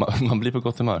fortfarande. Man blir på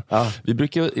gott humör. Ja. Vi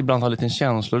brukar ibland ha en liten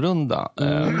känslorunda.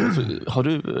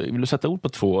 Vill du sätta ord på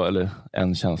 2 eller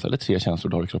en känsla eller 3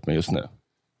 känslor du har i kroppen just nu?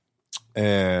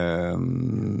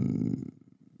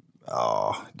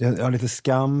 Ja, jag har lite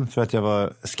skam för att jag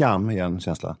var... Skam igen,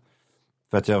 känsla.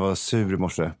 För att jag var sur i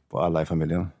morse på alla i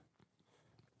familjen.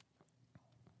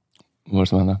 Vad var det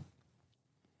som hände?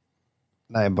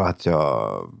 Nej, bara att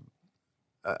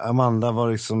Amanda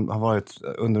var liksom, har varit...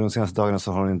 Under de senaste dagarna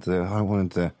så har hon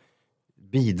inte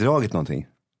bidragit någonting.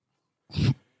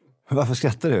 Varför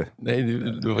skrattar du? Nej,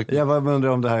 Jag bara undrar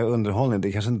om det här är underhållning.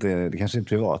 Det kanske är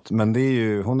privat. Men det är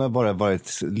ju, hon har bara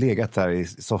legat där i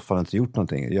soffan och inte gjort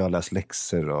någonting. Jag har läst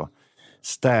läxor och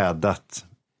städat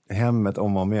hemmet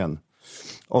om och om igen.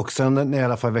 Och sen när jag i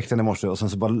alla fall väckte henne i morse och sen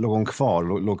så bara låg hon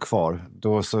kvar.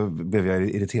 Då så blev jag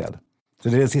irriterad. Så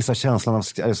det är den sista känslan av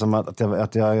liksom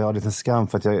att jag har lite skam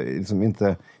för att jag liksom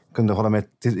inte kunde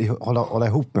hålla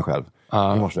ihop mig själv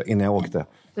i morse innan jag åkte.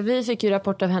 Vi fick ju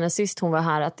rapport av henne sist hon var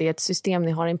här att det är ett system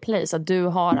ni har in place. Att du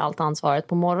har allt ansvaret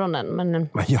på morgonen. Men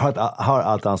jag har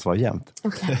allt ansvar jämt.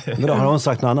 Okay. Men då har hon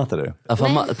sagt något annat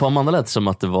eller? På Amanda lät som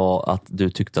att det var att du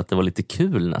tyckte att det var lite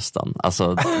kul nästan.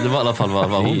 Alltså, det var i alla fall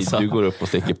vad hon sa. Du går upp och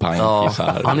steker pankis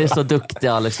här. Han är så duktig,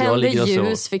 Alex. Tände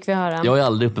ljus fick vi höra. Jag är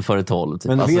aldrig uppe före 12. Typ.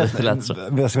 Men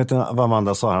alltså, vet du vad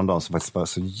Amanda sa häromdagen som faktiskt var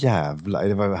så jävla...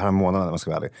 Det var här månaden man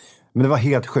ska vara ärlig. Men det var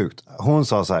helt sjukt. Hon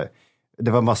sa så här...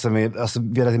 Det var massor med, alltså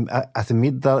vi hade ätit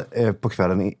middag på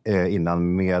kvällen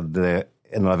innan med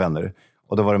några vänner.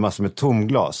 Och då var det massor med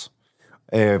tomglas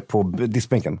på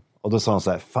diskbänken. Och då sa hon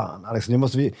så här, fan Alex, nu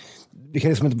måste vi kan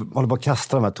liksom inte hålla på att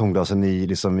kasta de här tomglasen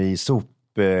i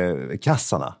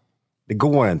sopkassarna. Det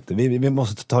går inte, vi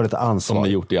måste ta ett ansvar. Som vi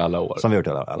gjort i alla år. Som vi gjort i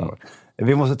alla år.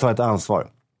 Vi måste ta ett ansvar.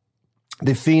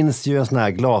 Det finns ju en sån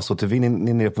här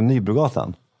glasåtervinning nere på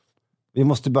Nybrogatan. Vi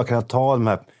måste bara kunna ta de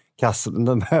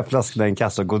här flaskorna i en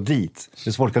kassa och gå dit.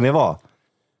 Hur svårt kan det vara?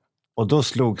 Och då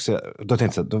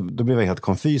då blev jag helt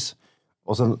konfys.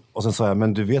 Och sen sa jag,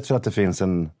 men du vet väl att det finns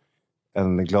en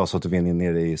glasåtervinning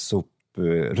nere i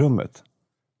soprummet?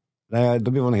 Nej,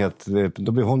 då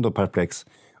blev hon perplex.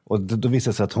 Och då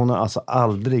visade det sig att hon har alltså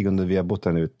aldrig under vi har bott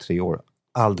här nu 3 år,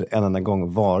 aldrig en enda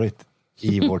gång varit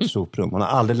i vårt soprum. Hon har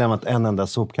aldrig lämnat en enda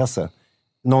sopkasse.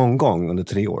 Någon gång under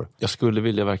 3 år. Jag skulle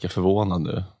vilja verka förvånad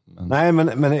nu. Men... Nej,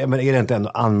 men är det inte ändå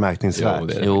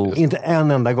anmärkningsvärt? Jo. Inte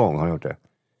en enda gång har jag gjort det.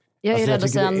 Jag är rädd att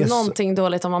säga någonting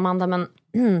dåligt om Amanda, men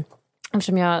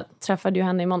eftersom jag träffade ju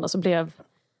henne i måndag så blev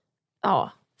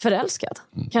förälskad.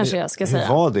 Kanske jag ska säga.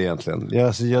 Hur var det egentligen?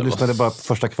 Jag lyssnade bara på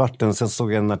första kvarten, sen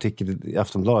såg jag en artikel i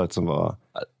Aftonbladet som var...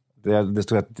 Det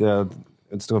stod att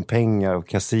Det står om pengar och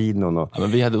kasinon. Och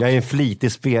men vi hade... Jag är en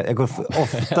flitig spel. Jag går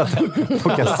ofta på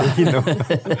kasino.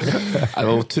 Det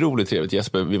var otroligt trevligt,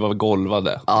 Jesper. Vi var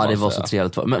golvade. Ja, det var så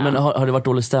trevligt. Men har det varit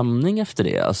dålig stämning efter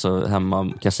det? Alltså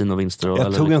hemma, kasinovinster?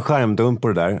 Jag tog en skärmdump på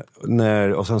det där.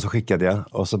 Och sen så skickade jag.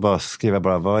 Och så skrev jag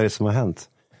bara, vad är det som har hänt?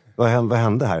 Vad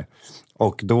hände här?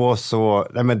 Och då så,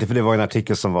 för det var en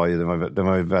artikel som den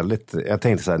var ju väldigt, jag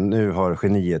tänkte så här, nu har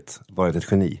geniet varit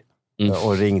ett geni.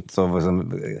 Och ringt och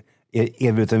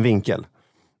erbjudit en vinkel.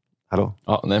 Hallå?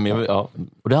 Ja, nej, men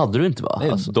Och det hade du inte, va? Nej,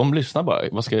 alltså. De lyssnar bara.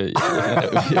 Vad ska jag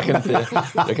kan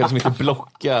liksom inte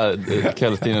blocka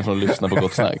kvällstidningen från att lyssna på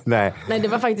Gott Snack. Nej, det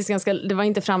var faktiskt det var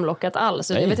inte framlockat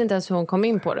alls. Jag vet inte ens hur hon kom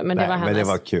in på det, men det var hennes. Men det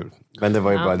var kul. Men det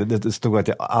var ju bara, det stod att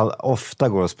jag ofta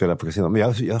går och spelar på kasino.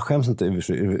 Men jag skäms inte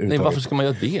över. Nej, varför ska man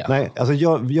göra det? Nej, alltså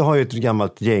jag har ju ett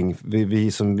gammalt gäng.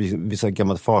 Vi som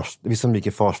gick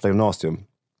i Farsta gymnasium.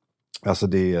 Alltså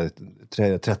det är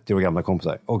 30 år gamla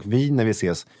kompisar. Och när vi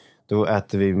ses, då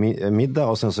äter vi middag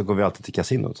och sen så går vi alltid till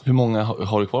kasinot. Hur många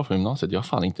har du kvar från gymnasiet? Jag har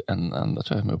fan inte en enda,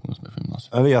 tror jag, med från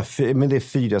gymnasiet. Men det är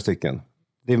 4 stycken.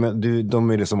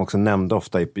 De är liksom också nämnda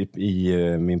ofta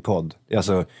i min podd.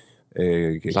 Alltså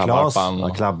Klas,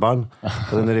 Klabban. Och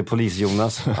sen är det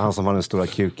Polis-Jonas, han som har den stora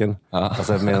kuken.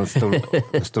 Alltså med en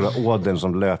stora ådern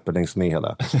som löper längs med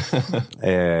hela.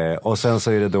 Och sen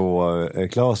så är det då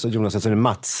Klas och Jonas, och så är det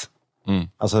Mats.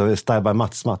 Alltså Style by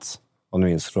Mats, om du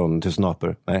minns, från Tusen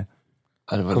apor. Nej.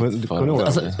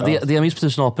 Det jag minns på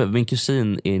Tusen apor, min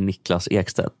kusin är Niklas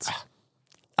Ekstedt.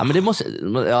 Ja, men det måste...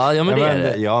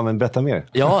 Ja, men berätta mer.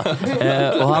 Ja,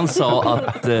 och han sa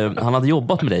att han hade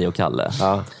jobbat med dig och Kalle.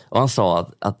 Ja. Och han sa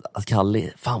att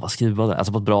Kalle, fan vad skruvade.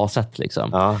 Alltså på ett bra sätt liksom.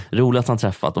 Ja. Roligt att han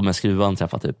träffat, och med skruva han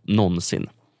träffat typ någonsin.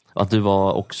 Och att du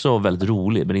var också väldigt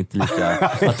rolig, men inte lika...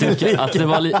 att du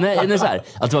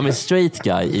var med straight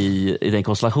guy i den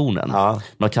konstellationen. Ja.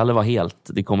 Men att Kalle var helt...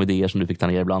 Det kom idéer som du fick ta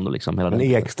ner ibland. Och liksom hela men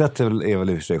Ekstedt är väl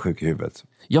i och för sig sjuk i huvudet?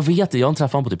 Jag vet det, jag har inte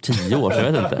träffat honom på typ 10 år, så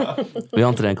jag vet inte. Vi har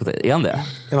inte den kontakten. Är han det?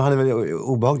 Ja, men han är väl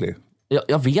obehaglig?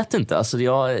 Jag vet inte. Alltså,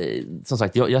 som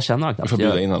sagt, jag känner honom knappt. Du får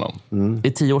bjuda in honom. Det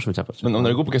är 10 år som vi träffats. Men när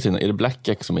du går på kasino, är det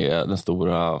blackjack som är den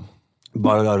stora...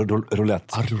 Bara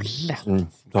roulette. Roulette.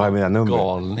 Då har jag mina nummer.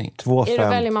 Galning. 2, 5.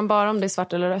 Väljer man bara om det är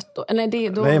svart eller rött då?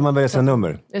 Nej, man väljer sina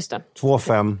nummer. Just det. 2,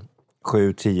 5,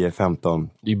 7, 10, 15.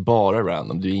 Det är bara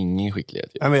random, du är ingen skicklighet.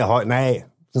 Nej.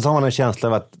 Sen så har man en känsla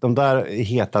av att de där är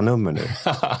heta nummer nu.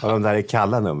 Och de där är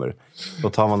kalla nummer. Då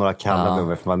tar man några kalla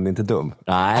nummer för man är inte dum.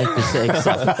 Nej, precis,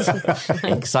 exakt.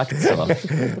 Exakt så.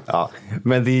 Ja,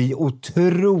 men det är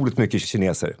otroligt mycket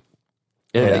kineser.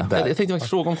 Jag tänkte faktiskt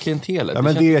fråga om klientelet. Ja,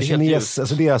 men det är kines,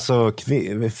 alltså det är alltså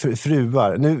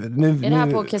fruar. Är det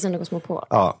här på Casino Cosmopol?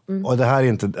 Ja, och det här är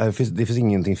inte, det finns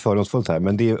ingenting fördomsfullt här,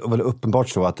 men det är väl uppenbart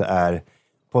så att det är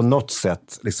på något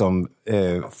sätt liksom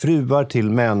fruar till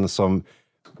män som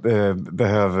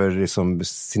behöver liksom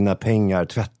sina pengar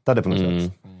tvättade på något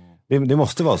sätt. Det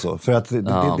måste vara så, för att det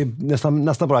är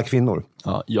nästan bara kvinnor.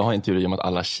 Ja, jag har en teori om att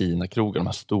alla Kina-krogar, de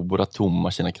här stora,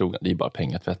 tomma Kina-krogar, det är bara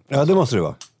pengatvätt. Ja, det måste det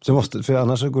vara. För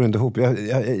annars så går det inte ihop.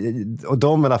 Och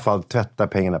de i alla fall tvättar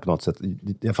pengarna på något sätt.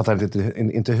 Jag fattar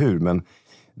inte hur, men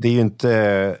det är ju inte...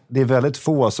 Det är väldigt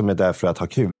få som är där för att ha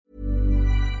kul.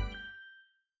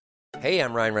 Hey,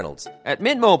 I'm Ryan Reynolds. At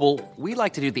Mint Mobile, we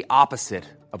like to do the opposite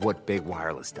of what Big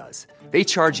Wireless does. They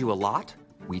charge you a lot.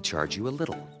 We charge you a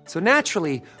little. So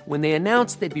naturally, when they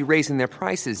announced they'd be raising their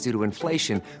prices due to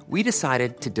inflation, we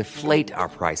decided to deflate our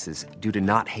prices due to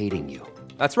not hating you.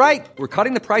 That's right. We're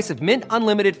cutting the price of Mint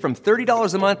Unlimited from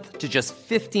 $30 a month to just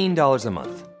 $15 a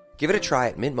month. Give it a try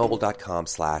at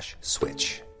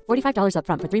mintmobile.com/switch. $45 up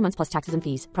front for 3 months plus taxes and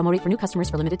fees. Promo rate for new customers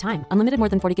for limited time. Unlimited more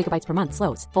than 40 gigabytes per month.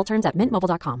 Slows full terms at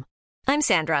mintmobile.com. I'm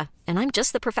Sandra, and I'm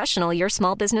just the professional your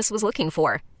small business was looking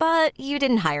for. But you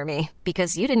didn't hire me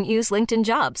because you didn't use LinkedIn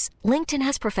Jobs. LinkedIn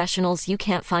has professionals you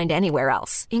can't find anywhere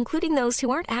else, including those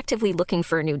who aren't actively looking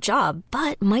for a new job,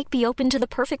 but might be open to the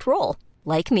perfect role,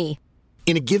 like me.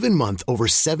 In a given month, over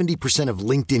 70%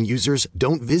 of LinkedIn users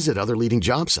don't visit other leading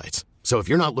job sites. So if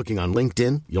you're not looking on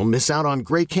LinkedIn, you'll miss out on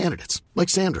great candidates, like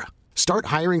Sandra. Start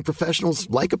hiring professionals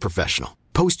like a professional.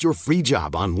 Post your free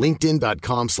job on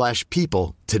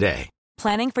linkedin.com/people today.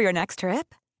 Planning for your next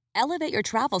trip? Elevate your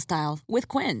travel style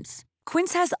with Quince.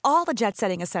 Quince has all the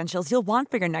jet-setting essentials you'll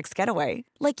want for your next getaway,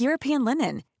 like European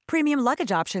linen, premium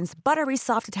luggage options, buttery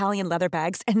soft Italian leather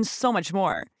bags, and so much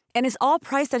more. And is all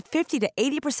priced at 50 to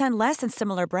 80% less than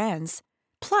similar brands.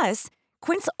 Plus,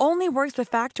 Quince only works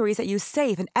with factories that use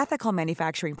safe and ethical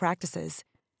manufacturing practices.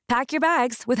 Pack your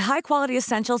bags with high-quality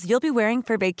essentials you'll be wearing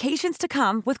for vacations to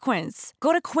come with Quince.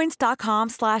 Go to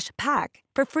quince.com/pack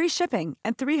for free shipping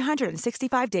and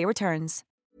 365-day returns.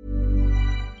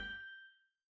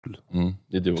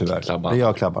 Det är du och Klabban. Det är jag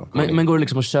och Klabban. Men går det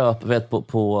liksom att köpa, vet,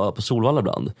 på Solvalla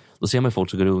ibland, då ser man ju folk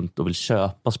som går runt och vill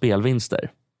köpa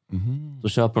spelvinster. Då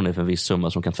köper de det för en viss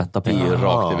summa som kan tvätta pengar. Det är ju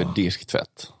rakt över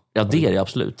disktvätt. Ja, det är det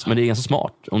absolut. Men det är ganska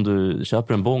smart. Om du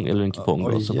köper en bong eller en kupong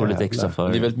då, så får du lite extra för...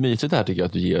 Det är väldigt mysigt här tycker jag,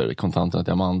 att du ger kontanterna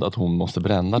till Amanda, att hon måste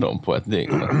bränna dem på ett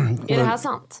dygn. Är det här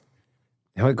sant?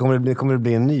 Kommer det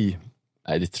bli en ny?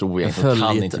 Nej, det tror jag inte. Jag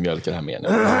kan inte mjölka det här mer nu.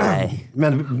 Nej.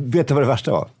 Men vet du vad det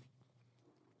värsta var?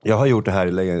 Jag har gjort det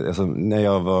här länge, alltså, när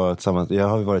jag var tillsammans, jag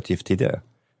har varit gift tidigare.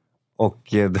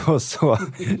 Och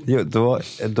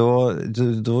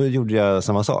då gjorde jag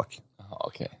samma sak.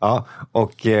 Okay. Ja,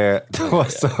 och då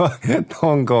så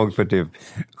någon gång för typ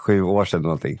 7 år sedan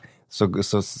någonting,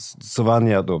 så vann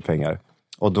jag då pengar.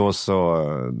 Och då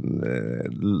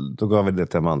gav vi det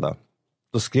till Amanda.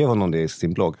 Då skrev hon om det i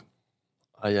sin blogg.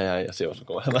 Aj, jag ser vad som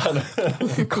kommer hända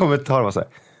här. Kommentaren var så här: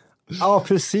 ja,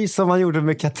 precis som man gjorde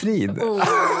med Katrin.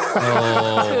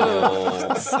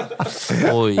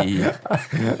 Oj.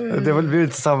 Det blev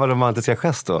inte samma romantiska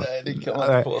gest då. Nej, det kan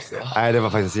man inte påstå. Nej, det var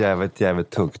faktiskt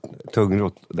jävligt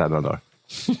tungrot där några dagar.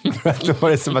 Det var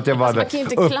det som att jag bara man kan ju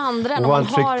inte klandra när one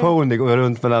trick pony, går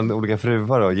runt mellan olika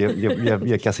fruar och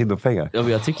ger kasinopengar. Ja,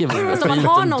 men jag tycker det är fint man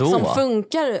har något som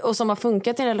funkar och som har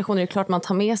funkat i en relation, är det klart man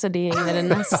tar med sig det in i det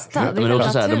nästa. Men det är också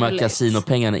så här, de här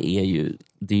kasinopengarna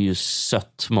det är ju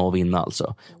sött med att vinna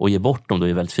alltså. Och ge bort dem då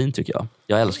är väldigt fint tycker jag.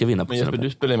 Jag älskar att vinna på kasino. Men du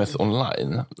spelar mest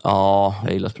online. Ja,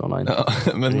 jag gillar att spela online. Ja,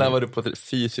 men när var du på ett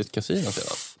fysiskt kasino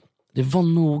senast? Det var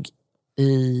nog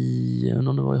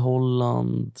om det var i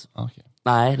Holland. Okay.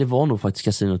 Nej, det var nog faktiskt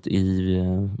kasinot i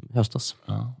höstas.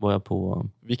 Var jag på...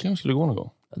 Vi kanske skulle gå någon gång.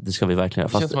 Det ska vi verkligen.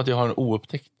 Det känns som att jag har en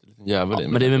oupptäckt jävel i.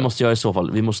 Men det vi måste göra i så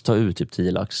fall, vi måste ta ut typ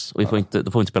 10 lax. Och vi får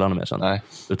inte spela något mer sen. Nej.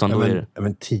 Utan då är det...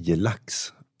 Men 10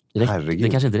 lax? Det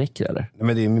kanske inte räcker eller? Nej,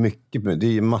 men det är mycket,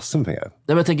 det är massor med pengar. Nej,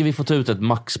 men jag tänker vi får ta ut ett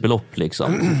maxbelopp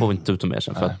liksom. Så får vi inte ta ut dem mer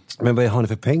sen. För att... Men vad har ni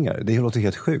för pengar? Det låter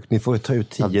helt sjukt. Ni får ta ut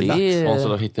 10 lax.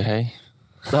 Sponsor av Hittehej.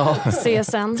 Ja.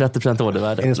 CSN. 30%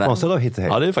 ordervärde. Är det sponsrad av Hittehej?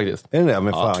 Ja, det är faktiskt. Är det?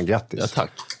 Men fan, grattis. Ja,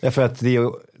 tack. Ja, för att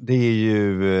det är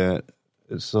ju...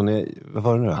 vad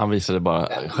var det nu? Han visade bara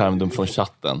skärmdump från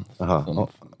chatten.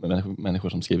 Med människor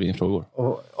som skriver in frågor.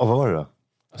 Och vad var det då?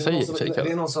 Det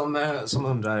är någon som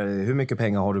undrar, hur mycket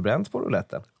pengar har du bränt på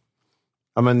rouletten?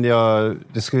 Ja, men jag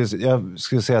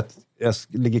skulle säga att jag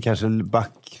ligger kanske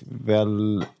back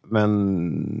väl,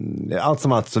 men allt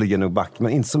som allt så ligger jag nog back,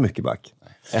 men inte så mycket back.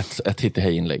 Ett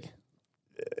Hittehej-inlägg.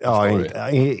 Ja,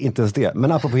 inte ens det.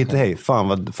 Men apropå Hittehej,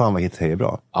 fan vad Hittehej är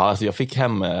bra. Ja, alltså jag fick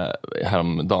hem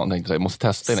häromdagen, tänkte jag måste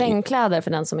testa. Sängkläder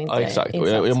för den som inte exakt. Och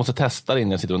jag måste testa det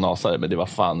innan jag sitter och nasar, men det var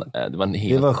fan, det var en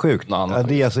helt... Det var sjukt. Ja,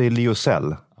 det är alltså i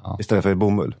lyocell istället för i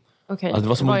bomull. Okay. Alltså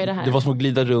det var som att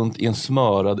glida runt i en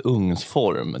smörad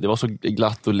ugnsform. Det var så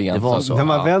glatt och lent.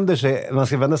 När man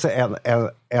ska vända sig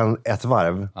ett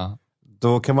varv,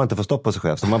 då kan man inte få stopp på sig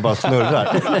själv, så man bara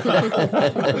snurrar.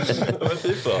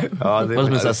 Ja, det är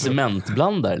som en sån här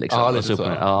cementblandare liksom. Ja, det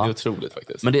är otroligt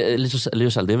faktiskt. Men det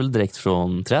är väl direkt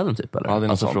från träden typ eller? Ja, det är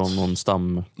alltså från någon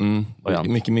stam.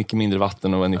 Mycket mindre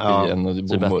vatten och energi än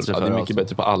bomull. Det är mycket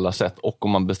bättre på alla sätt. Och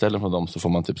om man beställer från dem så får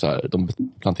man typ så här, de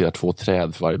planterar 2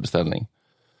 träd för varje beställning.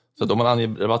 Så att om man anger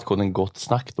rabattkoden Gott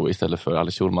Snack då istället för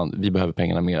Alex Schulman, vi behöver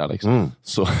pengarna mer Alex,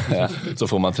 så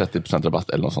får man 30% rabatt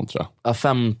eller något sånt tror jag. Ja,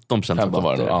 15% rabatt.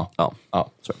 Var det, ja.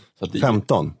 Så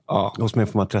 15? Ja. Hos mig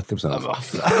får man 30%.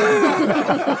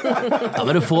 Ja,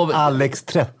 men då får vi... Alex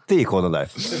 30 i koden där.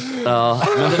 Ja,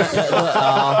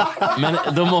 men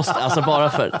då måste, alltså bara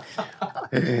för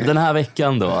den här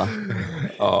veckan då.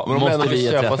 Ja, men måste vi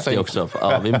ge 30 också.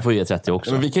 Ja, vi får ge 30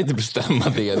 också. Men vi kan inte bestämma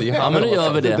det. Ja, men då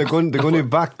gör vi det. Det går nu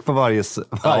back på varje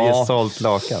sålt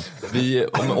lakan.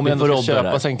 Om jag ändå ska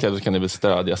köpa sängkläder så kan ni väl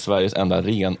stödja Sveriges enda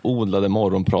renodlade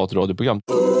morgonpratradioprogram.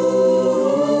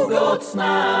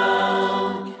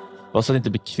 Vad så att det inte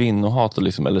blir kvinnohat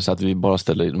liksom, eller så att vi bara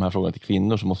ställer de här frågorna till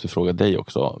kvinnor, så måste vi fråga dig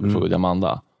också. Vi frågar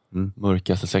Amanda.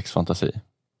 Mörkaste sexfantasi.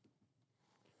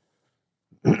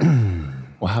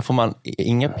 Och här får man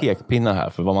inga pekpinnar här,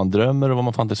 för vad man drömmer och vad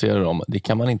man fantiserar om, det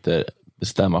kan man inte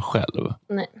bestämma själv.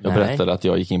 Nej. Jag berättade att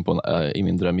jag gick in på i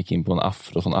min dröm gick in på en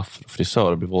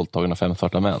afrofrisör och blev våldtagen av 5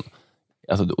 svarta män.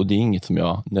 Alltså, och det är inget som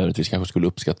jag nödvändigtvis kanske skulle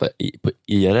uppskatta på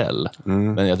IRL,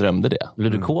 men jag drömde det.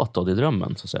 Blev du kåt av det i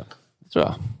drömmen så att säga? Tror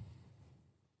jag.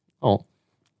 Ja.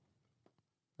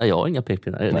 Nej, jag har inga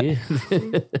pekpinnar.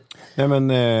 Nej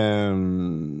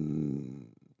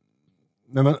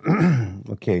men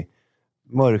okej.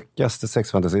 Mörkaste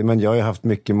sexfantasi. Men jag har ju haft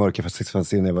mycket mörka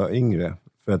sexfantasi när jag var yngre.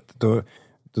 För att då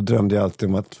drömde jag alltid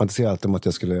om att, fantiserade alltid om att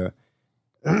jag skulle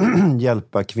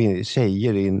hjälpa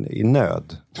tjejer i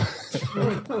nöd.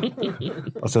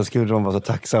 Och sen skulle de vara så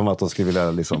tacksamma att de skulle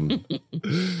vilja liksom,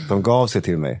 de gav sig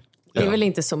till mig. Det är väl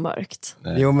inte så mörkt?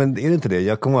 Nej. Jo, men är det inte det?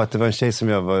 Jag kommer ihåg att det var en tjej som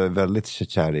jag var väldigt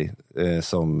kär i,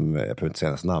 som, jag behöver inte säga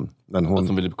hennes namn. Men hon... Att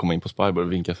de ville komma in på Spybar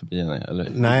och vinka förbi henne?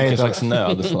 Eller Nej, vilken slags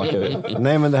nöd snackar vi?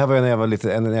 Nej, men det här var när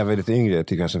jag var lite yngre, jag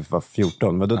tycker kanske var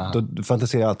 14. Men då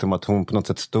fantiserade jag alltid om att hon på något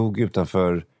sätt stod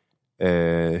utanför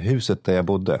huset där jag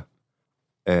bodde.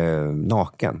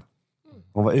 Naken.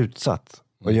 Hon var utsatt.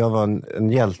 Och jag var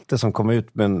en hjälte som kom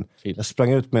ut med jag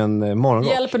sprang ut med en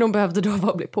morgonrock. Hjälpen hon behövde då var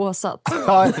att bli påsatt.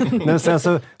 Ja, men sen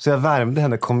så jag värmde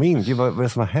henne, kom in. Gud, vad är det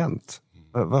som har hänt?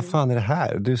 Vad fan är det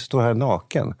här? Du står här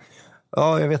naken.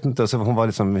 Ja, jag vet inte. Så hon var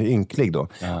liksom ynklig då.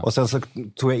 Ja. Och sen så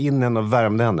tog jag in henne och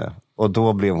värmde henne. Och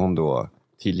då blev hon då...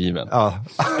 Tillgiven. Ja.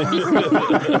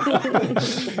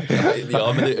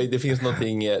 Ja, men det finns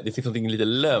någonting lite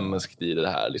lömskt i det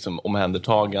här. Liksom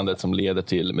omhändertagandet som leder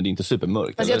till... Men det är inte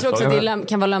supermörkt. Alltså jag tror också att det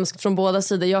kan vara lömskt från båda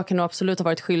sidor. Jag kan nog absolut ha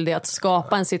varit skyldig att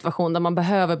skapa en situation där man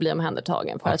behöver bli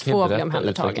omhändertagen för att få bli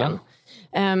omhändertagen.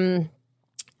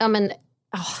 Ja, men...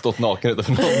 Stått naken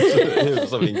utanför någon hus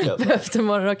som vinkat. Behövde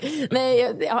morgonrock.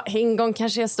 Nej, en gång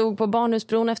kanske jag stod på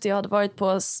Barnhusbron efter jag hade varit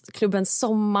på klubben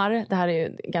Sommar. Det här är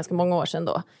ju ganska många år sedan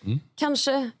då.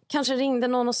 Kanske ringde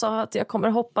någon och sa att jag kommer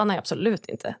hoppa. Nej, absolut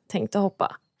inte. Tänkte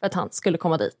hoppa. För att han skulle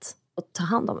komma dit och ta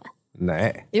hand om mig.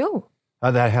 Nej. Jo.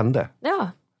 Ja, det här hände. Ja,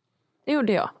 det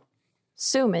gjorde jag.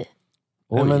 Sue me.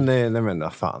 Nej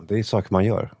men fan, det är saker man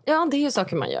gör. Ja, det är ju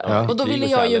saker man gör. Ja. Och då ville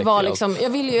jag ju vara liksom,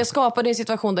 jag skapade en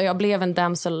situation där jag blev en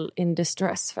damsel in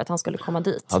distress för att han skulle komma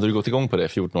dit. Hade du gått igång på det,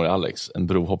 14-åriga Alex, en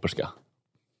brohopperska?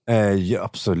 Ja,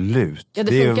 absolut. Ja,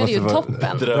 det funkade ju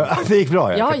toppen. Det gick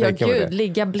bra. Ja, gud,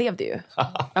 ligga blev det ju.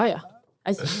 Ja.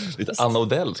 Lite Anna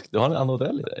Odellsk. Du har en Anna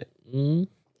Odell i dig.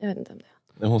 Jag vet inte om det.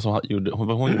 Hon gjorde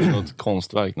något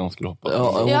konstverk när hon skulle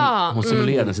hoppa. Hon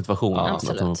simulerade en situation. Ja,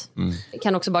 absolut. Det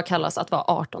kan också bara kallas att vara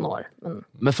 18 år.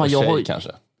 Men fan, jag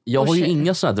har ju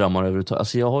inga sådana drömmar överhuvudtaget.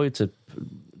 Alltså jag har ju typ...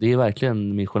 Det är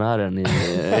verkligen missionären i,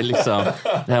 liksom,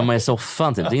 hemma i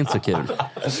soffan. Typ. Det är inte så kul.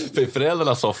 För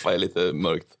föräldrarnas soffa är lite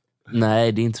mörkt.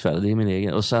 Nej, det är inte föräldrar. Det är min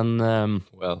egen. Och sen...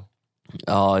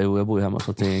 Ja, jag bor ju hemma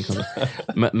så att det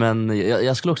är men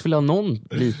jag skulle också vilja ha någon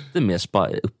lite mer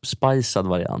uppspicad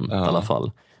variant i alla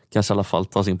fall. Kanske i alla fall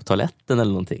ta sig in på toaletten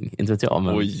eller någonting. Inte vet jag,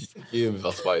 men... Oj, gud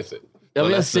vad spicy. Ja,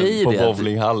 men jag säger på det. På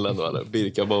bowlinghallen då, eller?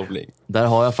 Birka bowling. Där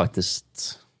har jag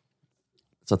faktiskt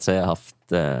så att säga haft...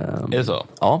 Är det så?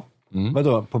 Ja.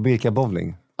 Vadå, på Birka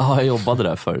bowling? Ja, jag jobbade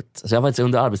där förut. Så jag var faktiskt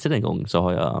under arbetstiden en gång så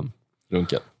har jag...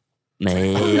 Runkat?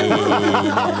 Nej.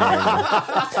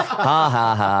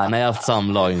 Ha. Nej, jag har haft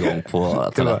samlag en gång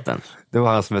på toaletten. Det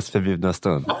var hans mest förbjudna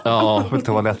stund. Ja. På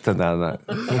toaletten där.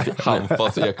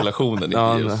 Handfast ejakulationen.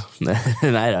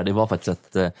 Nej, det var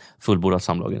faktiskt ett fullbordat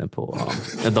samlag inne på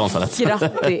en damtoalett.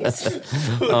 Grattis.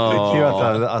 Det är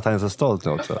kul att han är så stolt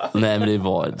nu också. Nej, men det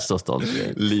var så stolt.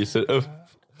 Lyser upp.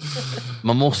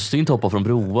 Man måste ju inte hoppa från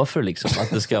broar för liksom att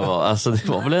det ska vara, alltså det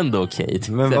var väl ändå okej.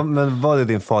 Men vad är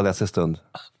din farligaste stund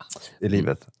i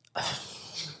livet?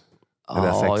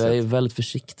 Ja, jag är väldigt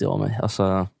försiktig av mig.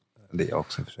 Alltså, det är jag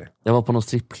också i och för sig. Jag var på någon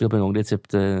strippklubb en gång. Det är typ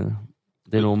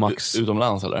det är nog max.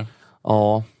 Utomlands eller?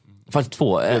 Ja, faktiskt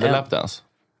 2. Är det lapdance?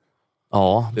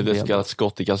 Ja. Det är det så kallat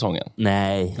skott i kalsongen?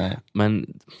 Nej.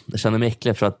 Men jag känner mig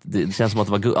äcklig för att det känns som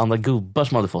att det var andra gubbar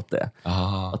som hade fått det.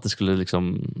 Att det skulle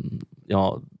liksom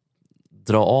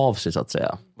dra av sig så att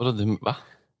säga. Va?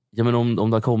 Ja, men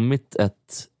om det har kommit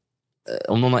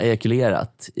om någon har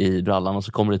ejakulerat i brallan och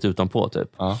så kommer det utanpå typ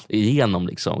igenom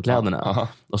liksom kläderna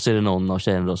och så är det någon av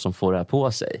tjejerna då som får det här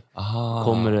på sig.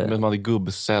 Kommer det... Men man hade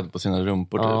gubbsäd på sina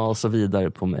rumpor typ. Ja, och så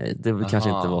vidare på mig. Det kanske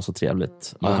inte var så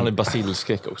trevligt. Men han är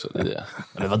basilskräck också, det är det.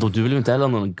 Men vadå, du vill ju inte heller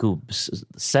ha någon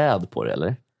gubbsäd på det,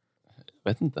 eller?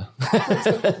 Vet inte.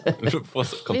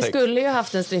 Vi skulle ju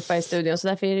haft en strippa i studion så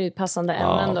därför är det ju ett passande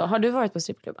ämne då. Har du varit på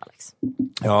strippklubb, Alex?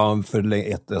 Ja, för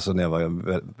länge, alltså när jag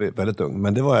var väldigt ung.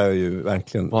 Men det var jag ju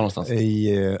verkligen. Var någonstans?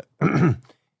 I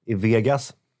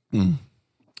Vegas.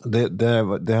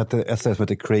 Det hette ett ställe som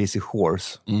heter Crazy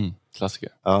Horse. Klassiker.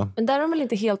 Ja. Men där är de väl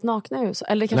inte helt nakna ju?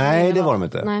 Eller kanske nej, det var de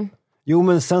inte. Nej. Jo,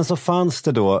 men sen så fanns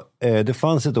det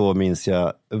då, minns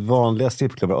jag, vanliga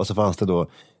strippklubbar och så fanns det då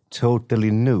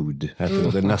Totally Nude, det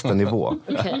är nästa nivå.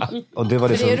 Okay. Och det var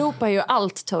liksom... För i Europa är ju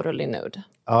allt totally nude.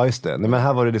 Ja, just det. Nej, men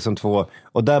här var det liksom 2...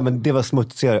 Och där, men det var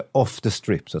smutsigare off the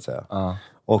strip, så att säga.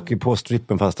 Och på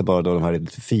strippen fanns det bara då de här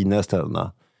lite fina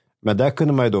ställena. Men där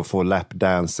kunde man ju då få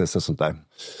lapdances och sånt där.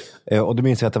 Och då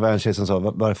minns jag att det var en tjej som sa,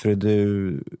 varför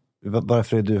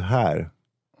är du här?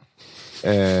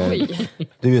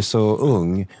 Du är så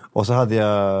ung. Och så hade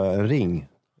jag en ring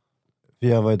För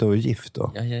jag var ju då gift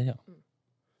då. Ja.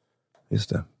 Just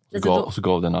det. Och så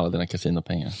gav den alla dina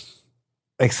kasinopengar.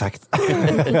 Exakt.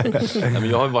 Nej, men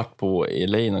jag har varit på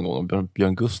LA någon gång och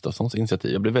Björn Gustafssons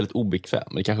initiativ. Jag blev väldigt obekväm.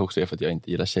 Men det kanske också är för att jag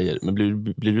inte gillar tjejer. Men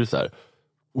blir du så här,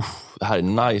 det här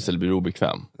är nice, eller blir du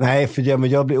obekväm? Nej, för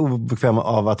jag blir obekväm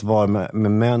av att vara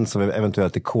med män som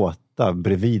eventuellt är kåta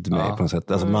bredvid mig på något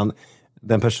sätt. Alltså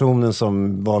den personen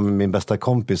som var med min bästa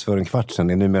kompis för en kvart sedan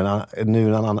är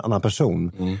nu en annan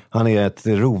person. Han är ett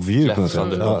rovdjur på något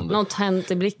sätt. Något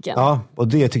hänt i blicken. Ja, och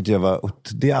det tyckte jag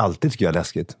det är alltid tycker jag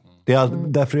läskigt.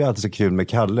 Därför är det alltid så kul med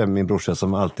Kalle, min brorsa,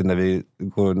 som alltid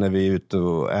när vi är ute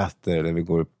och äter, eller om vi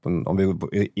går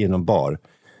i någon bar,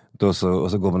 och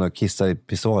så går man och kissar i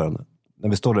pissoaren. När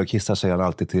vi står där och kissar säger han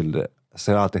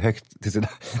alltid högt till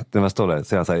när man står där,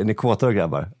 säger han så här: är ni kåta då,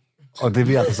 grabbar? Och det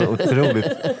blir alltid så otroligt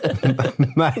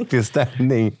märklig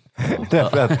stämning.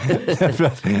 Därför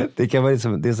att det kan vara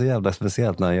liksom, det är så jävla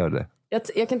speciellt när han gör det.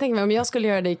 Jag kan tänka mig, om jag skulle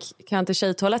göra det i kön till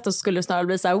tjejtoaletten, så skulle det snarare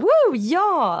bli så här: woo,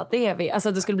 ja, det är vi.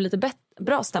 Alltså det skulle bli lite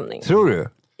bra stämning. Tror du?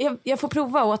 Jag får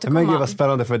prova och återkomma. Men gud vad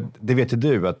spännande, för det vet ju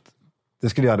du att det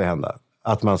skulle ju aldrig hända.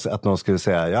 Att någon skulle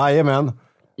säga: jajamän.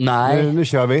 Nej, nu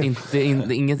kör vi.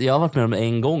 Inget, jag har varit med om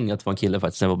en gång att det var en kille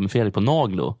faktiskt, när jag var med Fredrik på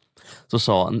Naglo. Så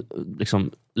sa han,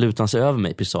 liksom, lutade han sig över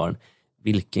mig i pisaren: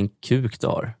 vilken kuk du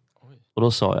har. Och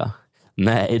då sa jag: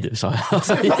 nej, du, sa jag.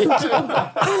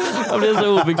 Jag blev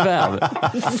så obekväm.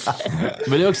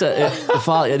 Men det är också,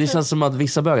 det känns som att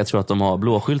vissa bögar tror att de har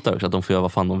blåskyltar också, att de får göra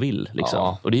vad fan de vill liksom.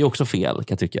 Ja. Och det är också fel, kan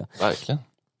jag tycka. Verkligen.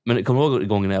 Men kommer du ihåg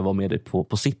gången när jag var med dig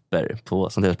på Zipper på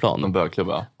Sankt Eriksplan? En bögklubb,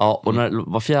 ja. Ja, och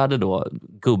när var fjärde då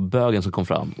gubbögen som kom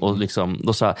fram och liksom,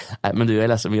 då sa jag: nej men du, jag är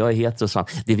ledsen, men jag är hetero. Så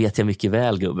det vet jag mycket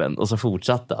väl, gubben. Och så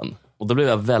fortsatte han. Och då blev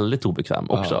jag väldigt obekväm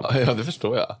också. Ja, det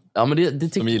förstår jag. Ja, men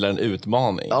de gillar en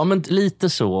utmaning. Ja, men lite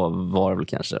så var det väl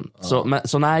kanske. Ja.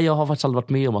 Så nej, jag har faktiskt aldrig varit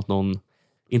med om att någon,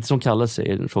 inte som Kalle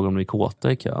säger, frågar om ni är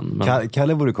kåta i kön. Men...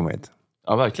 Kalle borde komma hit.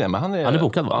 Ja, verkligen. Men han är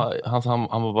bokad, va?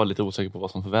 Han var bara lite osäker på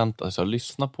vad som förväntas. Så jag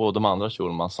lyssnar på de andra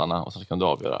kjolmassarna och så kan du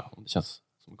avgöra om det känns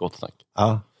som gott snack.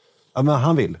 Ja, men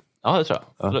han vill. Ja, det tror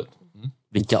jag. Absolut.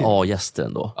 Vilka A-gäster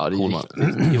ändå. Ja, det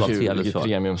är vilket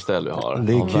premiumställ vi har.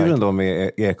 Det är kul ändå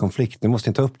med er konflikt. Ni måste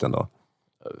inte ta upp den då.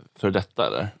 För detta,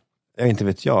 eller? Jag inte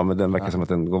vet jag, men den verkar som att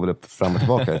den går väl upp fram och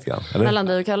tillbaka lite grann. Eller? Mellan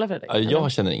dig och Kalle, Fredrik? Ja,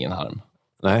 jag känner ingen harm.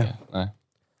 Nej.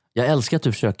 Jag älskar att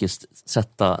du försöker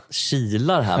sätta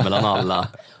kilar här mellan alla.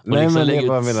 Och nej,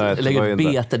 liksom men lägger ut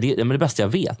bete. Det är det bästa jag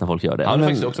vet när folk gör det. Han är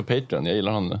faktiskt också Patreon, jag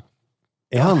gillar honom.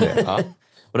 Är han det? Ja.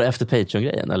 Och då efter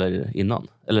Patreon-grejen, eller innan?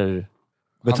 Eller...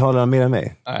 Betalar han mer än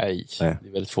mig? Nej, det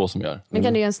är väldigt få som gör. Men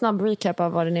kan du ge en snabb recap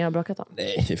av vad det ni har bråkat om?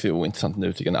 Nej, det är för ointressant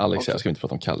nu tycker jag. Alex, jag ska inte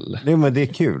prata om Kalle. Nej, men det är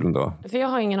kul ändå. För jag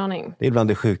har ingen aning. Det är bland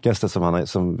det sjukaste som han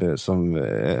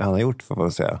har gjort, får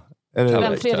man säga.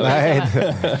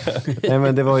 Nej,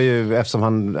 men det var ju,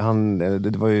 eftersom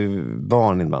det var ju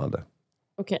barn inblandade.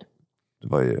 Okej. Det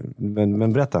var ju,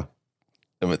 men berätta.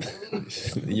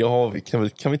 Ja, kan vi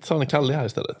inte ta en Kalle här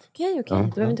istället? Okej. Du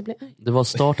behöver inte bli... Det var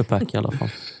starterpack i alla fall.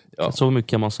 Ja. Så mycket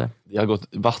kan man säga. Det har gått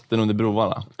vatten under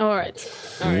broarna. All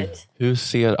right. Hur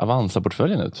ser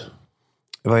Avanza-portföljen ut?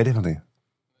 Vad är det för någonting?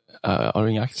 Har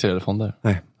du inga aktier eller fonder?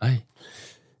 Nej.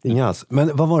 Inga alls.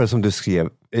 Men vad var det som du skrev?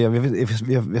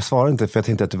 Jag svarade inte för jag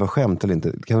tänkte att det var skämt eller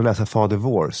inte. Kan du läsa Fader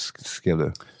vår, skrev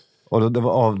du.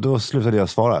 Och då slutade jag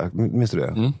svara. Minns du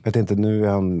det? Jag tänkte nu är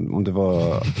han, om det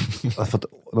var fått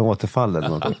någon återfall eller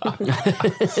någonting.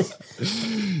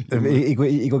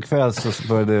 Igår kväll så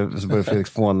började Fredrik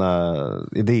fåna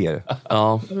idéer.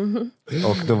 Ja.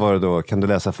 Och då var det då, kan du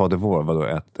läsa Fader vår, var då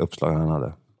ett uppslag han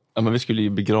hade. Ja, men vi skulle ju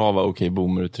begrava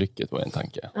boomer-uttrycket, var en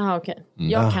tanke. Ja, okej.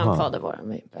 Jag kan Fader vår.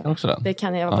 Också den? Det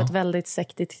kan jag vara på ett väldigt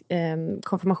sektigt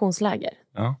konfirmationsläger.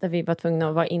 Ja. Där vi var tvungna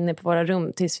att vara inne på våra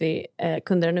rum tills vi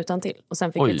kunde den utan till. Och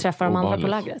sen fick vi träffa de andra på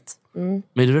lägret. Men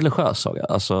är du religiös, Saga?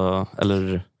 Alltså,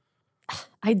 eller...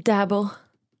 I dabble.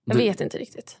 Jag vet inte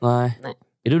riktigt. Nej.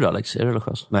 Är du då, Alex? Är du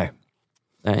religiös? Nej.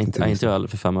 Inte jag heller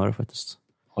för 5 öre faktiskt.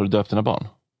 Har du döpt dina barn?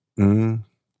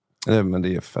 Men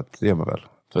det är fett, det gör man väl.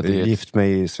 Jag är gift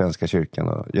mig i Svenska kyrkan.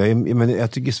 Och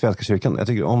jag tycker Svenska kyrkan, jag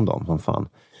tycker om dem som fan.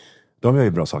 De gör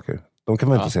ju bra saker. De kan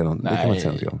man inte säga något. Det kan man inte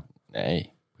säga något om.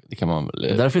 Nej, det kan man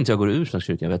väl. Därför inte jag går ur Svenska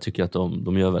kyrkan. Jag tycker att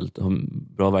de gör väldigt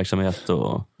bra verksamhet.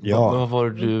 Och... Ja. Vad var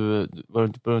det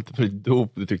inte på ditt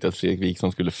dop du tyckte att Fredrik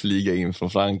Wiksson skulle flyga in från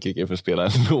Frankrike för att spela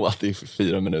en låt i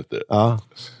 4 minuter? Ja.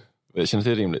 Känns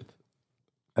det rimligt?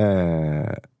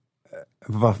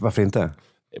 Varför inte?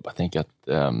 Jag bara tänker att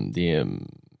det är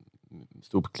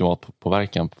stor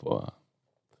klimatpåverkan på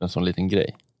en sån liten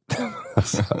grej.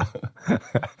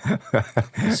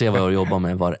 Se vad jag jobbar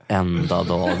med varenda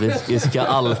dag. Vi ska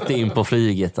alltid in på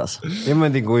flyget alltså. Ja,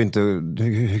 men det går ju inte.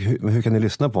 Hur kan ni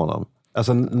lyssna på honom?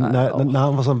 Alltså när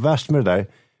han var som värst med det där,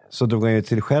 så drog han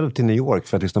ju själv till New York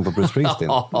för att lyssna på Bruce Springsteen.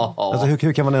 Alltså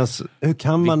hur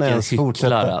kan man ens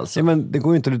fortsätta? Alltså. Ja, men det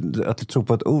går ju inte att tro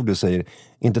på ett ord du säger.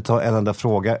 Inte ta en enda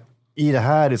fråga i det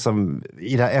här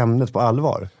ämnet på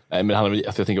allvar. Nej, men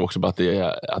jag tänker också bara att det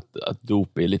är att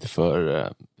dop är lite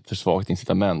för svagt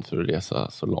incitament för att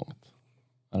resa så långt.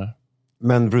 Eller?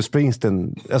 Men Bruce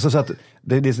Springsteen, alltså så att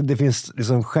det finns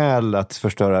liksom skäl att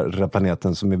förstöra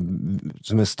planeten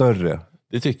som är större.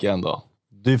 Det tycker jag ändå.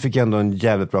 Du fick ändå en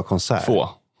jävligt bra konsert. Två.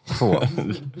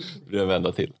 Det är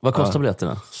vända till. Vad kostar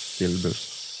biljetterna till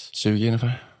Bruce? 20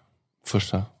 ungefär.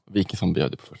 Första. Vilken som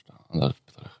bjöd på första.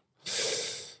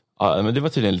 Ja, men det var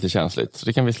tydligen lite känsligt. Så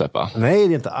det kan vi släppa. Nej,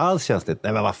 det är inte alls känsligt.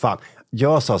 Nej, men vad fan.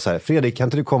 Jag sa så här, Fredrik, kan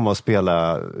inte du komma och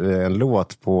spela en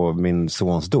låt på min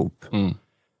sons dop? Mm.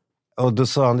 Och då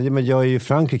sa han, men jag är ju i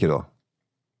Frankrike då.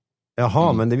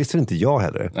 Jaha, men det visste inte jag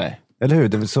heller. Nej. Eller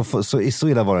hur? Så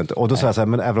illa var det inte. Och då sa jag så här,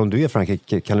 men även om du är i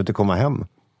Frankrike, kan du inte komma hem?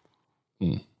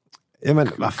 Mm. Ja, men,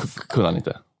 kunde han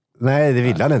inte? Nej, det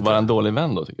ville han inte. Var han en dålig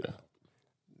vän då, tycker du?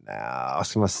 Nej, vad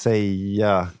ska man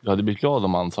säga? Jag hade blivit glad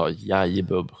om han sa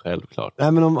jajbubb, självklart.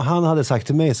 Nej, men om han hade sagt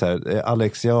till mig så här,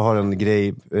 Alex, jag har en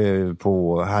grej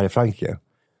här i Frankrike.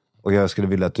 Och jag skulle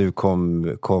vilja att du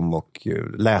kom och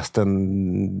läste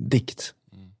en dikt.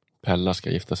 Pella ska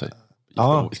gifta sig.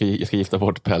 Ja. Jag ska gifta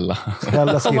bort Pella.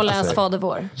 Kom och läs Fader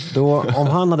vår. Då, om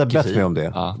han hade bett mig om det,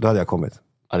 då hade jag kommit.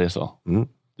 Ja, det är så. Mm.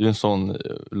 Du är en sån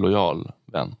lojal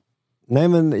vän. Nej,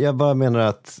 men jag bara menar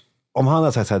att om han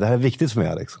hade sagt så här, det här är viktigt för mig,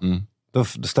 Alex. Då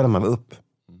ställer man upp.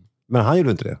 Men han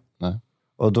gjorde inte det. Nej.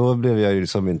 Och då blev jag ju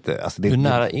liksom inte... Alltså, hur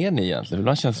nära är ni egentligen?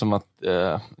 Ibland känns det som att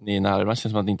ni är nära, ibland känns det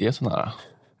som att ni inte är så nära.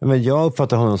 Men jag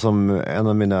uppfattar honom som en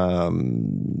av mina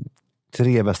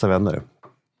 3 bästa vänner.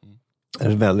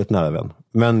 En väldigt nära vän.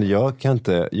 Men jag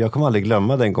kommer aldrig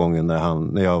glömma den gången när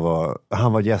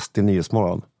han var gäst i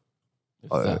Nyhetsmorgon.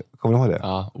 Kommer du ihåg det?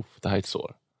 Ja, det här är ett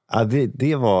sår. Ja,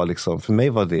 det var liksom, för mig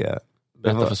var det...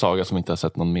 Berätta för Saga som inte har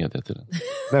sett någon media till den.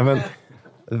 Nej, men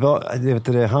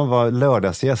han var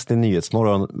lördagsgäst i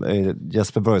Nyhetsmorgon.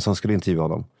 Jesper Börjesson skulle intervjua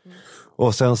honom.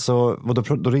 Och sen så,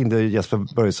 då ringde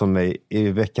Jesper Börjesson mig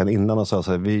i veckan innan och sa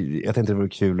så här, jag tänkte det vore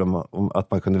kul om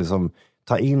att man kunde liksom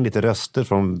ta in lite röster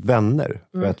från vänner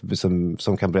för att,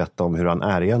 som kan berätta om hur han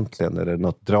är egentligen, eller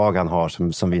något drag han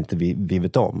har som vi inte vi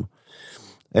vet om.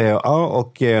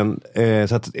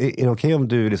 Så att, är det okej om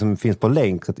du liksom finns på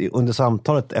länk? Så att under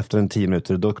samtalet efter 10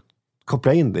 minuter, då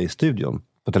kopplar jag in dig i studion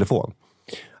på telefon.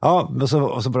 Ja, och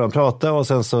så började han prata och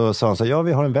sen så sa han så här, ja,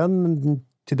 vi har en vän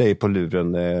till dig på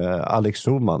luren, Alex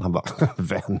Schulman. Han bara,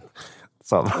 vän.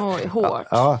 Oj, hårt.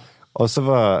 Ja, och så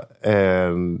var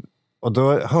och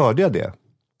då hörde jag det.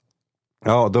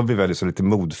 Ja, då blev jag liksom lite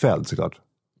modfälld såklart.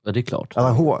 Ja, det är klart.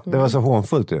 Ja, det var så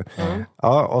hånfullt ju.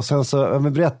 Ja, och sen så,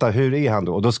 men berätta, hur är han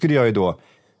då? Och då skulle jag ju då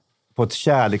på ett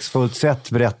kärleksfullt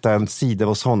sätt berätta en sida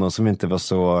hos honom som inte var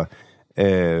så...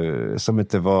 som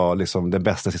inte var liksom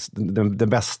den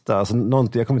bästa alltså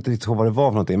någonting, jag kommer inte riktigt ihåg vad det var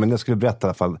för någonting, men jag skulle berätta i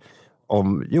alla fall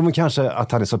om, men kanske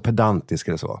att han är så pedantisk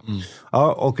eller så.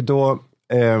 Ja, och då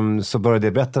så började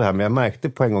jag berätta det här, men jag märkte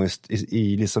på en gång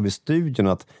i studion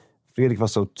att Fredrik var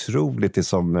så otroligt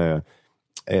liksom,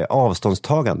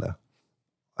 avståndstagande.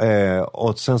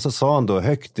 Och sen så sa han då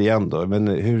högt igen då, men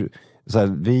hur så här,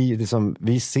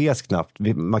 vi ses knappt.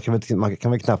 Man kan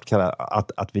väl knappt kalla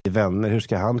att vi är vänner. Hur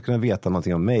ska han kunna veta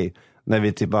någonting om mig när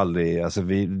vi typ aldrig, alltså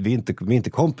vi är inte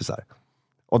kompisar.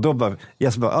 Och då bara,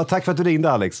 jag bara, tack för att du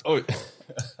ringde, Alex. Oj.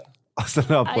 Alltså,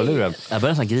 på luren. Jag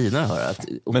börjar nästan grina och höra.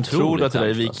 Men tror du att det där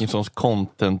är Wikingssons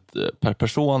content per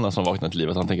persona som vaknat till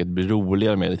livet, att han tänker att det blir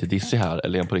roligare med lite dissig här,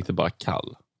 eller är han på riktigt bara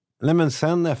kall? Nej, men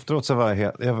sen efteråt så var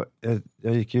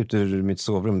jag gick ut ur mitt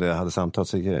sovrum där jag hade samtal,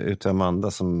 så gick jag ut till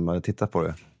Amanda som hade tittat på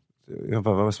det. Jag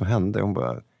bara, vad var det som hände? Hon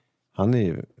bara, han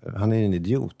är en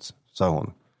idiot, sa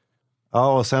hon.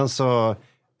 Ja, och sen så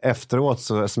efteråt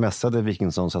så smsade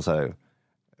Wikingsson så här,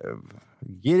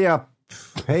 giddy up,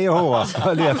 hej och hå, alltså,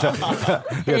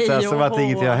 som att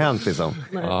ingenting har hänt liksom.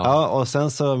 Ja, och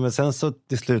sen så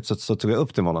till slut så tog jag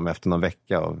upp det med honom efter någon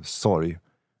vecka av sorg.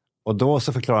 Och då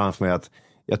så förklarade han för mig att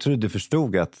jag trodde du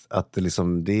förstod att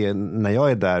liksom det, när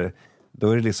jag är där, då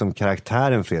är det liksom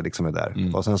karaktären Fredrik som är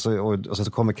där. Och sen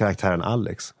så kommer karaktären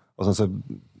Alex. Och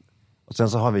sen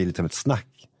så har vi lite ett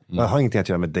snack. Det har ingenting att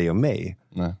göra med dig och mig.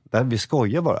 Där vi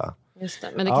skojar bara. Just det.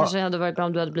 Men det kanske hade varit bra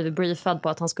om du hade blivit briefad på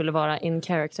att han skulle vara in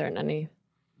character när ni...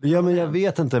 Ja, men jag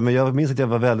vet inte. Men jag minns att jag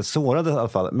var väldigt sårad i alla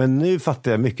fall. Men nu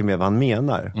fattar jag mycket mer vad han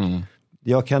menar.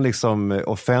 Jag kan liksom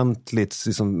offentligt,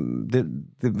 liksom,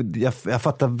 jag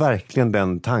fattar verkligen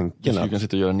den tanken. Du kan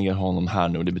sitta och göra ner honom här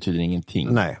nu och det betyder ingenting.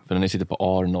 Nej. För när ni sitter på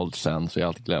Arnold sen så är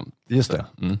allt glömt. Just det.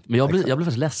 Men jag blir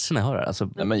faktiskt ledsen när jag hör det. Alltså,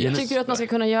 Tycker du att man ska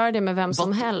kunna göra det med vem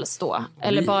som helst då?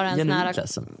 Eller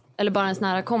bara ens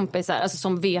nära kompisar, alltså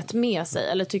som vet med sig?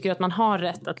 Eller tycker du att man har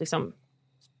rätt att liksom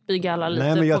spygalla lite?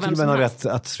 Nej, men jag på vem tycker man som har helst?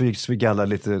 rätt att spygalla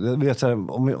lite. Vet så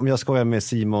här, om jag skojar med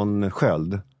Simon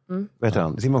Sköld. Vad heter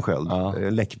han? Simon Sköld,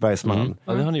 Läckbergs man.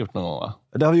 Ja, det har ni gjort någon gång, va?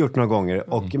 Det har vi gjort några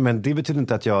gånger. Men det betyder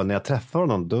inte att när jag träffar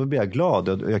honom, då blir jag glad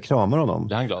och jag kramar honom.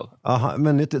 Blir han glad? Aha,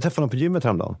 men jag träffade honom på gymmet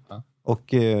häromdagen.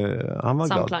 Och han var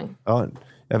Samklang. glad. Ja,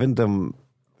 jag vet inte om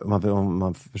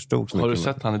man förstod så mycket. Har du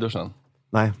sett han i duschen?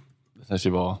 Nej. Det känns ju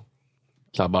vara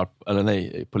klabbar, eller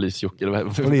nej, polis-Jocke.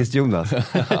 Polis-Jonas.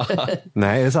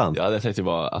 Nej, är det sant? Ja, det känns ju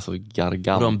vara alltså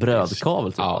gargant. Har de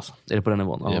brödkavel till oss? Är det på den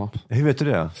nivån? Yep. Hur vet du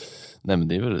det? Nej, men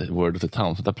det är väl word of the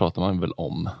town, så där pratar man väl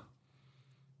om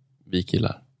vi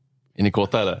killar. Är ni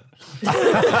kåta eller?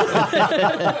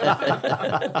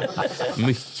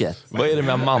 Mycket. Vad är det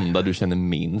med Amanda du känner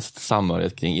minst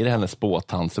samhörighet kring? Är det hennes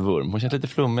spåtandsvurm? Hon känns lite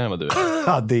flummigare än vad du är.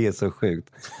 Ja, det är så sjukt.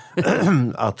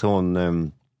 Att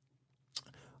hon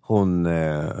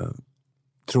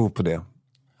tror på det.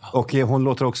 Och hon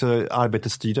låter också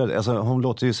arbetet styra det. Alltså, hon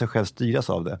låter ju sig själv styras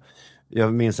av det.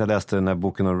 Jag minns jag läste den här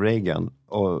boken om Reagan.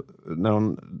 Och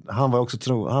när han var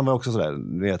också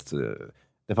sådär, du vet,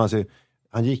 det fanns ju,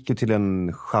 han gick ju till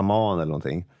en shaman eller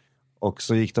någonting. Och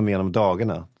så gick de igenom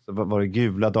dagarna. Så var det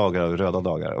gula dagar och röda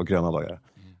dagar och gröna dagar.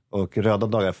 Och röda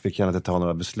dagar fick han inte ta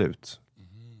några beslut.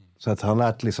 Så att han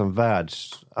lät liksom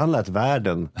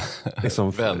världen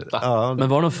liksom vänta. Ja. Men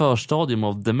var det någon förstadium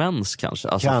av demens kanske?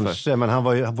 Alltså kanske,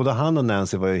 men både han och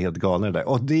Nancy var ju helt galna där.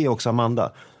 Och det är också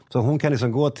Amanda. Så hon kan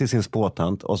liksom gå till sin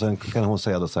spåtant och sen kan hon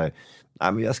säga då så här,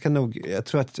 nej men jag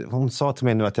tror att hon sa till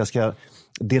mig nu att jag ska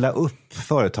dela upp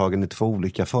företagen i 2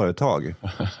 olika företag.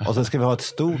 Och sen ska vi ha ett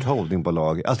stort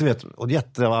holdingbolag. Alltså du vet, och ett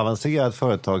jätteavancerat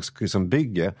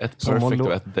företagsbygge. Ett perfect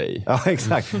och ett day. Ja,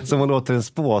 exakt. Som hon låter en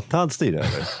spåtand styra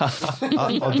över.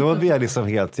 Ja, och då blir jag liksom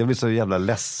jag blir så jävla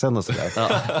ledsen och sådär. Ja.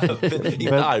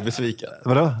 Inte arbetsviken.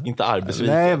 Vadå? Inte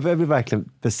arbetsviken. Nej, jag blir verkligen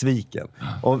besviken.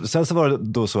 Och sen så var det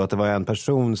då så att det var en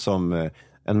person som,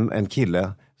 en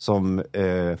kille som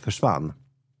försvann.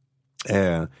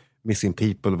 Missing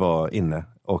People var inne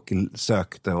och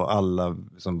sökte och alla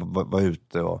som var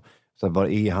ute och så var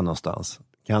är han någonstans?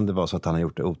 Kan det vara så att han har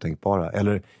gjort det otänkbara?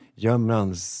 Eller gömmer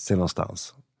han sig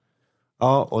någonstans?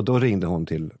 Ja, och då ringde hon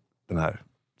till den här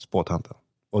spåtanten.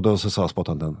 Och då så sa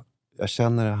spåtanten, jag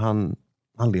känner han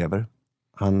lever.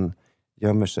 Han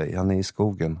gömmer sig, han är i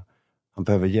skogen. Han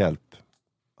behöver hjälp.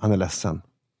 Han är ledsen.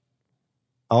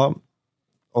 Ja,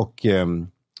 och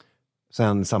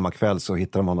sen samma kväll så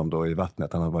hittar de honom då i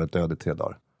vattnet. Han har varit död i 3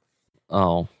 dagar.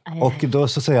 Ja. Och då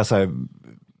så säger jag så här,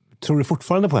 tror du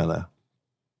fortfarande på henne?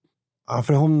 Ja,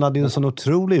 för hon hade ju en sån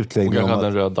otrolig utläggning. Hon hade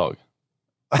en röd dag.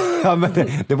 Ja, men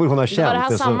det borde hon ha känt. Var det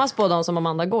här samma spådam som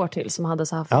Amanda går till som hade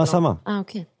så här? Ja, samma.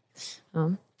 Okej.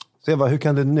 Ja. Så jag bara, hur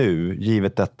kan det nu,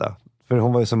 givet detta? För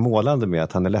hon var ju så målande med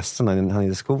att han är ledsen när han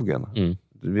är i skogen.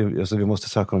 Vi måste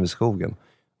söka honom i skogen.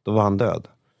 Då var han död.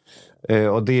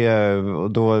 Och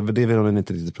det vill hon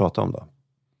inte riktigt prata om då.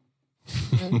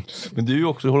 Men du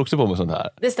håller också på med sånt här.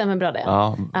 Det stämmer bra det.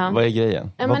 Ja, vad är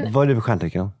grejen? Ja, men... Vad är det för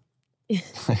stjärntecken?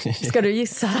 Ska du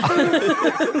gissa?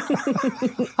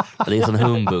 Det är sån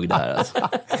humbug det här alltså.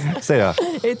 Säg jag.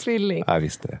 Jag är tvilling. Jag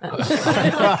visste det.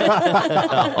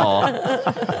 Ja.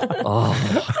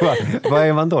 Vad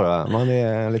är man då? Man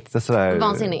är lite sådär...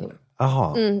 Vansinnig.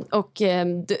 Aha. Och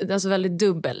alltså väldigt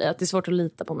dubbel i att det är svårt att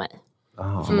lita på mig.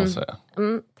 Får man säga.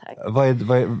 Tack.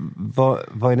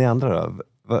 Vad är ni andra då?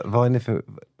 Vad är ni för...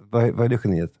 Vad är det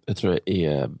geniet? Jag tror det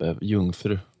är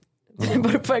jungfru. Jag är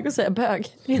bara på väg att säga bög.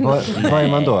 Vad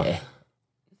är man då?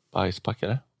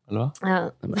 Bajspackare, eller vad?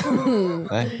 Ja.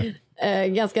 Nej.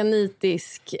 Ganska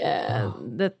nitisk.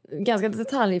 Ganska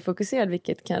detaljfokuserad,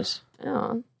 vilket kanske...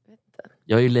 Ja.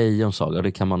 Jag är ju lejonsaga,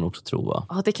 det kan man också tro, va?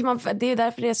 Ja, det är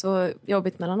därför det är så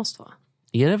jobbigt mellan oss 2.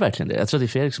 Är det verkligen det? Jag tror att det är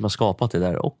Fredrik som har skapat det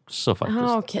där också faktiskt.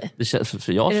 Aha, okay.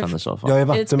 För jag känner så. Fan. Jag är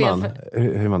vattenman.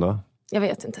 Hur är man då? Jag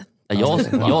vet inte.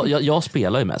 Jag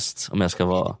spelar ju mest, om jag ska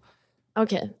vara...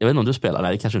 Okej. Jag vet inte om du spelar.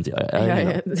 Nej, det kanske inte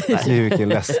jag. Vilken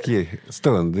läskig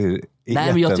stund. Nej,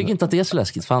 men jag tycker inte att det är så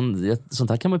läskigt. Fan, sånt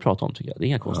här kan man ju prata om, tycker jag. Det är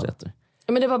inga konstigheter.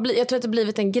 Men jag tror att det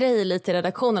blivit en grej lite i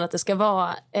redaktionen att det ska vara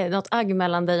något agg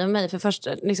mellan dig och mig.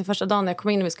 För första dagen när jag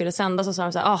kom in och vi skulle sända så sa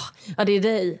de så här, det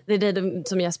är dig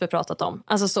som Jesper pratat om.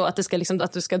 Alltså så att det ska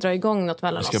att du ska dra igång något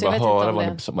mellan oss. Jag ska bara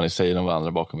höra vad ni säger om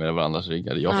varandra bakom varandras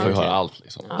ryggar. Jag får ju höra allt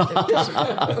liksom.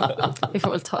 Vi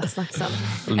får väl ta ett snack sen.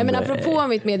 Men apropå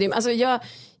mitt medium, alltså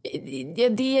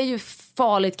det är ju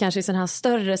farligt kanske i sådana här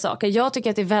större saker. Jag tycker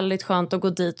att det är väldigt skönt att gå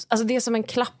dit. Alltså det är som en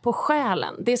klapp på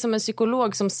själen. Det är som en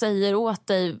psykolog som säger åt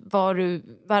dig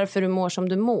varför du mår som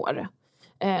du mår.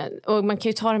 Och man kan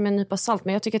ju ta det med en nypa salt,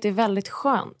 men jag tycker att det är väldigt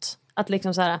skönt att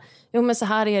liksom så här, men så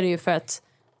här är det ju för att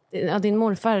din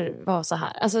morfar var så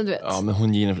här. Alltså, du vet. Ja, men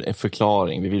hon ger en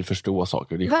förklaring. Vi vill förstå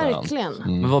saker. Det är verkligen.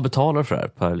 Men vad betalar du för det här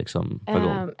per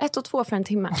gång? 1 och 2 för en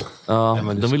timme. Ja,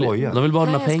 de vill bara ha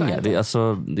dina pengar.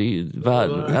 Det är ju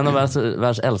en av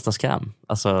världens äldsta scam.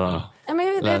 Alltså,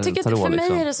 jag tycker att för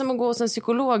mig är det som att gå hos en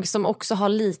psykolog som också har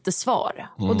lite svar.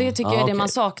 Och det tycker jag är det man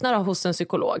saknar hos en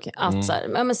psykolog. Att så här,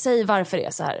 men säg varför det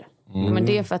är så här. Men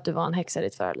det är för att du var en häxa i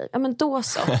ditt förra liv. Ja, men då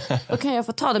så. Då kan jag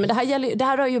få ta det. Men det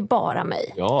här rör ju bara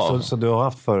mig. Ja. Så du har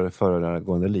haft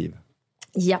föregående liv?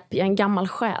 Japp, jag är en gammal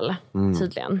själ,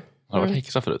 tydligen. Har du varit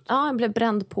häxa förut? Ja, jag blev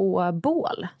bränd på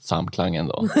bål. Samklangen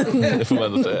då. Det får man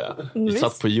ändå säga. Vi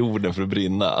satt på jorden för att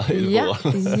brinna i ett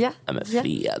bål. Ja. Men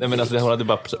fred. Nej, men alltså,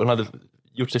 hon hade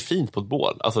gjort sig fint på ett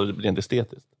bål. Alltså rent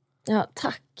estetiskt. Ja,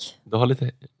 tack. Du har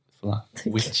lite såna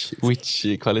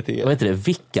witch-kvaliteter. Vad heter det?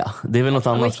 Vicka? Det är väl något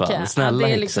annat va? Snälla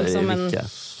det är liksom som en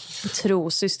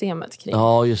trosystemet kring.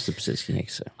 Ja, just det. Precis, kring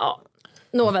häxor. Ja.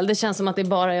 Nåväl, det känns som att det är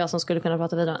bara jag som skulle kunna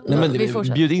prata vidare. Nej, men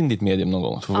bjud in ditt medium någon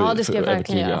gång. Ja, det ska jag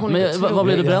verkligen göra. Men vad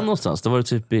blev du bränd någonstans? Det var det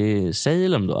typ i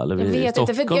Salem då? Eller jag vet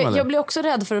Stockholm, inte, för jag blir också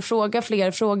rädd för att fråga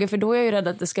fler frågor. För då är jag ju rädd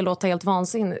att det ska låta helt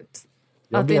vansinnigt.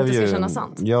 Att det inte ska kännas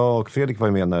sant. Jag och Fredrik var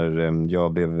ju med när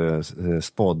jag blev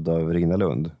spådd av Regina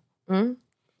Lund.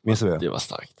 Minns du det? Det var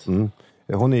starkt.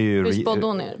 Hon är ju... Hur spådde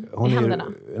hon er? I händerna?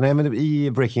 Nej, men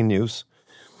i Breaking News.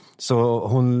 Så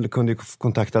hon kunde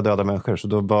kontakta döda människor. Så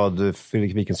då bad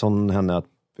Fredrik Wikingsson henne att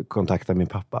kontakta min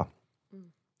pappa.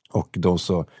 Och då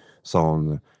så sa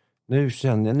hon,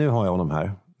 nu har jag honom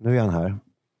här. Nu är han här.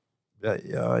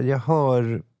 Jag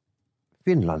hör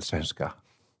finlandssvenska.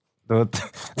 Då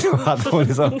hade hon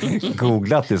liksom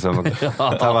googlat liksom,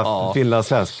 att han var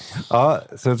finlandssvensk. Ja,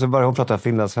 så började hon prata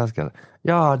finlandssvenska.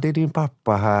 Ja, det är din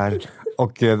pappa här.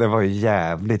 Och det var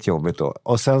jävligt jobbigt då.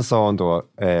 Och sen sa hon då...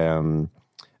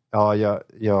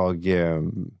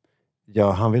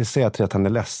 han vill säga till att han är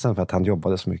ledsen för att han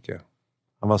jobbade så mycket.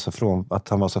 Han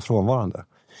var så frånvarande.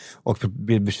 Och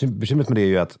bekymret med det är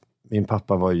ju att min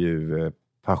pappa var ju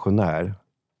pensionär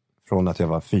från att jag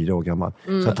var 4 år gammal.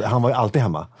 Så att han var ju alltid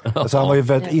hemma. Så han var ju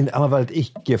väldigt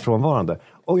icke-frånvarande.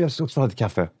 Och jag ska också ha lite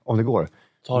kaffe om det går.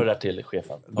 Ta det där till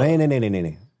chefen. Nej.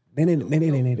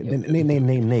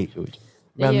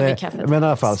 Men i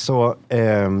alla fall så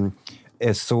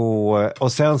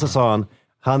och sen så sa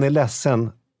han är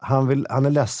ledsen. Han är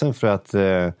ledsen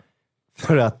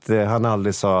för att han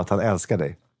aldrig sa att han älskar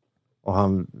dig. Och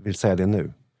han vill säga det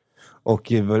nu.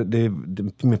 Och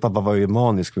min pappa var ju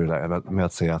manisk med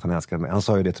att säga att han älskar mig. Han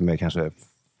sa ju det till mig kanske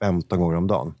 15 gånger om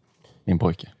dagen. Min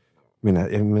pojke. Men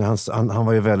han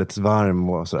var ju väldigt varm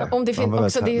och sådär. Om det finns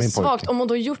också, det är svagt. Om man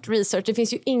då gjort research, det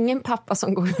finns ju ingen pappa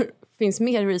som finns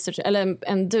mer research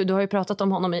än du. Du har ju pratat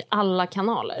om honom i alla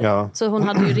kanaler. Ja. Så hon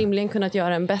hade ju rimligen kunnat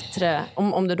göra en bättre,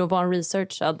 om det då var en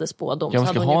researchad spådom, så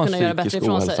hade hon ju kunnat göra bättre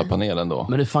ifrån sig. Panelen då.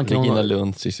 Men det fan kan Regina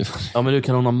Lund. Ja, men du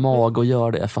kan hon ha mag och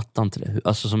göra det. Jag fattar inte det.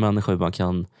 Alltså som människa man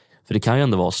kan... För det kan ju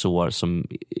ändå vara sår som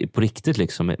på riktigt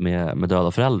liksom med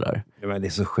döda föräldrar. Ja, men det är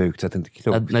så sjukt att det inte är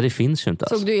klokt. Nej, det finns ju inte.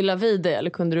 Såg du illa vid det eller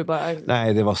kunde du bara...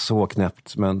 Nej, det var så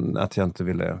knäppt, men att jag inte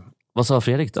ville... Vad sa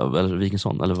Fredrik då? Eller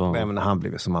Wikingsson? Eller vad? Nej, men han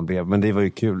blev som han blev. Men det var ju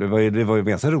kul. Det var ju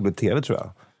ganska roligt tv, tror jag.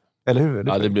 Eller hur?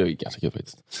 Ja, det blev ju ganska kul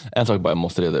faktiskt. En sak bara jag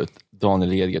måste reda ut.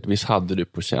 Daniel Redgert, visst hade du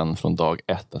på känn från dag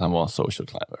 1 att han var en social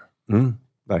climber?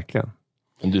 Verkligen.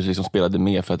 Men du liksom spelade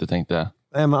med för att du tänkte...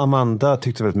 Nej, men Amanda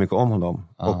tyckte väldigt mycket om honom.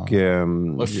 Och,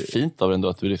 vad fint av ändå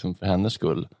att du liksom för hennes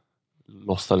skull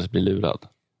låtsades bli lurad.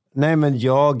 Nej, men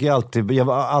jag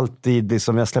var alltid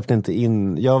liksom, jag släppte inte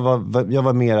in, jag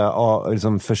var mera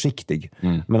liksom försiktig.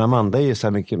 Men Amanda är ju så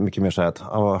här mycket mer så här att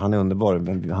han är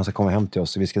underbar, han ska komma hem till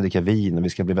oss och vi ska dricka vin och vi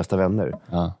ska bli bästa vänner.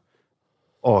 Ja.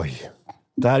 Oj,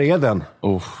 där är den.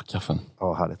 Kaffen.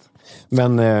 Ja, härligt.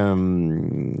 Men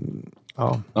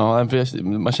ja,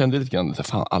 man kände lite grann,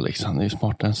 fan Alex, han är ju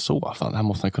smartare än så. Fan, det här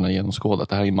måste han kunna genomskåda.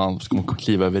 Det här är en man som ska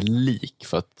kliva över lik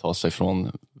för att ta sig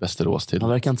från Västerås till... Han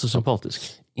verkar inte så sympatisk.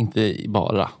 Inte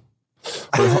bara.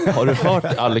 Har du hört,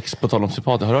 Alex, på tal om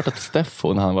sympatisk, har du hört att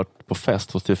Steffo när han var på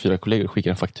fest hos TV4-kollegor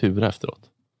skickade en faktura efteråt?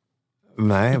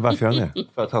 Nej, varför gör han det?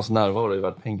 För att hans närvaro är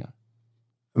värd pengar.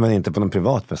 Men inte på någon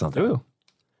privat present? Jo.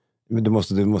 Men du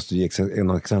måste ge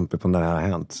några exempel på när det här har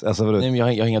hänt. Alltså, Nej,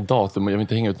 men jag har inga datum och jag vill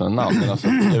inte hänga ut några namn. Men alltså,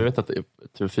 jag vet att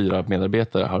TV4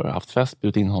 medarbetare har haft fest,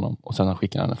 bjudit in honom och sen har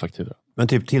skickat en faktura. Men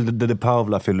typ till De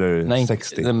Paula fyller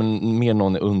 60? Nej, men mer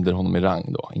någon under honom i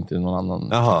rang då. Inte någon annan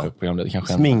programledare.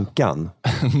 Kanske Sminkan?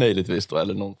 Möjligtvis då,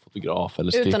 eller någon fotograf. Eller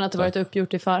utan strikt, att det varit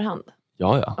uppgjort i förhand?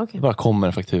 Ja. Okay. Det bara kommer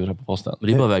en faktura på posten. Men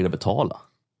det är bara vägra betala.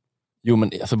 Jo,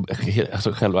 men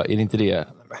alltså själva, är det inte det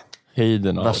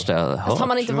höjden av... Har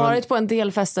man inte varit på en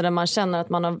del fester där man känner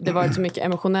att det varit så mycket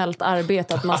emotionellt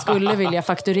arbete att man skulle vilja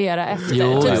fakturera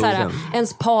efter? Typ såhär,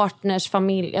 ens partners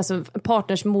familj, alltså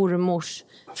partners mormors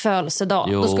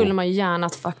födelsedag. Då skulle man ju gärna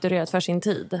fakturerat för sin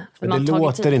tid. För men det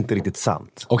låter inte riktigt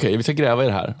sant. Okej, vi ska gräva i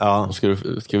det här. Ja. Och ska vi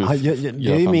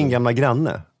det är ju min gamla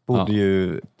granne. Bodde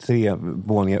ju 3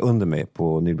 våningar under mig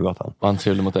på Nybrogatan. Var han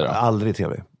trevlig mot dig då? Aldrig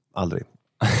trevlig. Aldrig.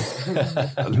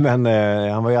 Men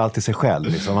han var ju alltid sig själv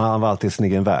liksom. Han var alltid sin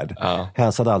egen värld.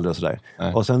 Hälsade aldrig och sådär.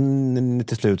 Och sen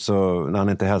till slut så när han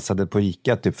inte hälsade på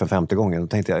Ica typ för 50 gången, då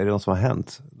tänkte jag, är det något som har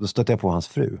hänt? Då stötte jag på hans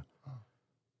fru.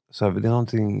 Så det är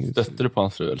någonting... Stötte du på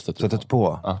hans fru? Eller stötte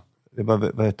på? Ja. Det bara,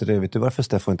 vet du varför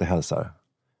Steffo inte hälsar?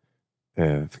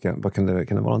 Kan det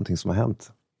vara någonting som har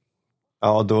hänt?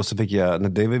 Ja, då så fick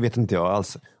jag, det vet inte jag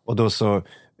alls.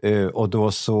 Och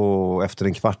då så efter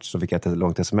en kvart så fick jag ett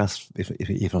långt sms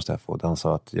ifrån Steffo där han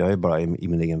sa att jag är bara i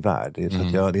min egen värld. Det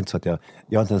är inte så att jag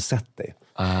har inte ens sett dig.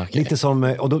 Okay. Lite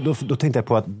som, och då tänkte jag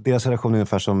på att deras relation är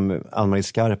ungefär som Ann-Marie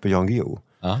Skarp och Jan Guillou.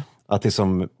 Att det är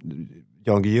som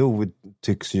Jan Guillou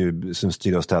tycks ju som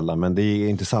styra och ställa, men det är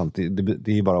inte sant.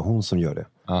 Det är bara hon som gör det.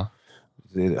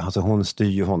 Alltså hon styr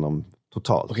ju honom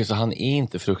totalt. Okej, så han är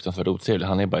inte fruktansvärt otrevlig,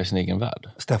 han är bara i sin egen värld.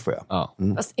 Steffo, ja.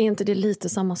 Fast är inte det lite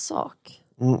samma sak?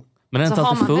 Men är inte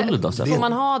alltid full då? Får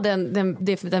man ha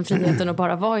den friheten att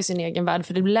bara vara i sin egen värld?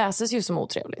 För det läses ju som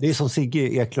otrevligt. Det är som Sigge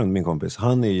Eklund, min kompis.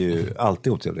 Han är ju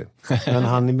alltid otrevlig. Men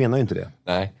han menar ju inte det.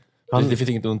 Nej, det finns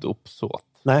inget ont uppsåt.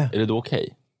 Nej. Är det då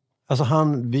okej? Alltså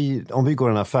om vi går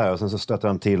i en affär och sen så stöter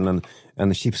han till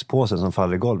en chipspåse som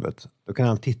faller i golvet. Då kan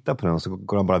han titta på den och så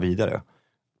går han bara vidare.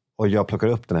 Och jag plockar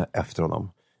upp den här efter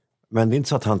honom. Men det är inte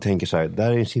så att han tänker så här,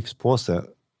 där är en chipspåse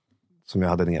som jag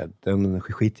hade ner, den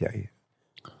skiter jag i.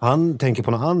 Han tänker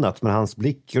på något annat, men hans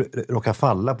blick råkar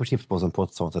falla på chipspåsen på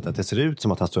ett sånt sätt att det ser ut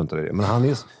som att han struntar i det. Men han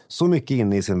är så mycket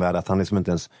inne i sin värld att han liksom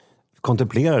inte ens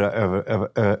kontemplerar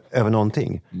över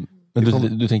någonting. Men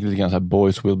du tänker lite grann så här,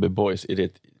 boys will be boys, är det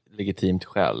ett legitimt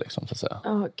skäl liksom, så att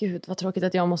säga? Gud, vad tråkigt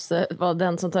att jag måste vara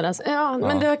den som tar den.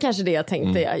 Men det var kanske det jag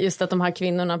tänkte. Just att de här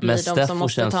kvinnorna blir de som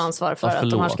måste ta ansvar för att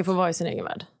de här ska få vara i sin egen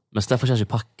värld. Men Steffo känns ju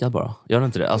packad bara. Gör det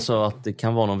inte det? Alltså att det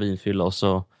kan vara någon vinfylla och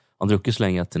så han druckit så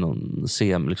länge till någon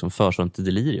sem liksom förstånd till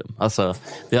delirium. Alltså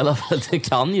det, i alla fall, det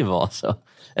kan ju vara så.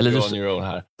 Eller You're on your own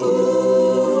här.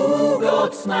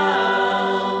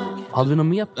 Hade vi något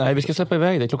mer? Nej, vi ska släppa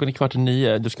iväg dig. Klockan är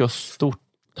 8:45. Du ska ha stort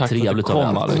tack trevligt för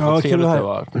att du kom. Ja, kul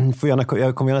här.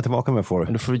 Jag kommer gärna tillbaka om jag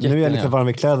får. Nu är jag lite varm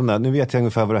i kläderna. Nu vet jag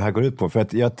ungefär vad det här går ut på. För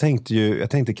att jag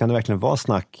tänkte kan det verkligen vara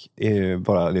snack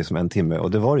bara liksom en timme?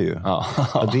 Och det var det ju. Ja.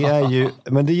 Och det är ju,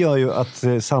 men det gör ju att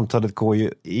samtalet går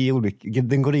ju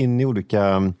den går in i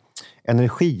olika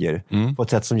energier på ett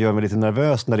sätt som gör mig lite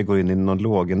nervös när det går in i någon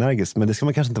lågenergisk. Men det ska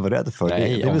man kanske inte vara rädd för.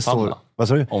 Nej, det är väl så, vad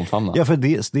sa du? Omfamna. Ja, för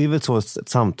det är väl så ett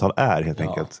samtal är helt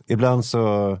enkelt. Ibland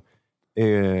så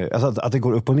alltså att det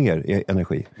går upp och ner i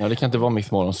energi. Ja, det kan inte vara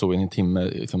Mix Morgonzoo i en timme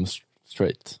liksom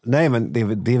straight. Nej, men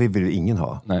det vill ju ingen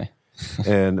ha. Nej.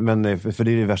 Men för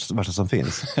det är det värsta som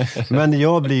finns. Men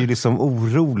jag blir ju liksom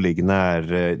orolig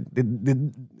när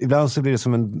ibland så blir det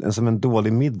som en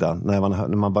dålig middag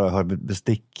när man bara hör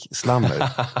bestickslammer.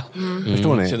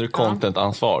 Förstår ni? Känner du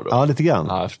content-ansvar då? Ja, lite grann.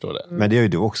 Ja, jag förstår det. Men det gör ju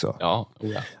du också. Ja.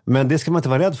 Men det ska man inte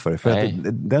vara rädd för att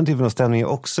den typen av stämning är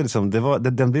också liksom,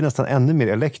 den blir nästan ännu mer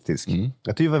elektrisk.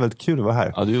 Jag tycker det var väldigt kul att vara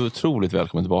här. Ja, du är otroligt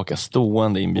välkommen tillbaka.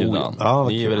 Stående inbjudan. Ja,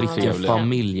 ni är väldigt trevliga.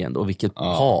 Familjen och vilket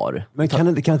par. Men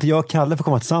kan inte jag och Kalle få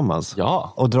komma tillsammans?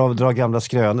 Ja. Och dra gamla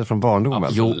skrönor från barndomen?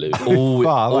 Absolut.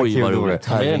 Oj, vad roligt.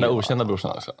 Det är den där okända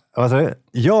brorsan också. Vad sa du?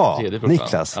 Ja,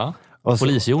 Niklas. Ja. Och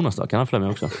Polis-Jonas då, kan han följa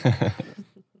med också?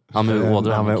 Han med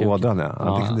ådran.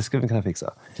 Ja. Det skulle vi kunna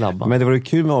fixa. Klabba. Men det vore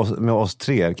kul med oss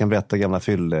tre. Vi kan berätta gamla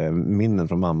fyllminnen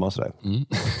från mamma och sådär.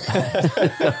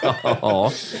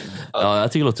 Ja,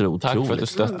 jag tycker det låter otroligt. Tack för att du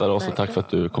stöttar oss och tack för att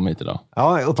du kom hit idag.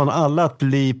 Ja, jag uppmanar alla att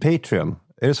bli Patreon.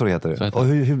 Är det så det heter? Och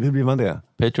hur blir man det?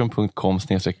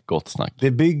 Patreon.com/gottsnack.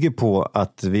 Det bygger på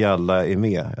att vi alla är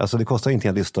med. Alltså det kostar inte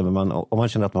en lista, men om man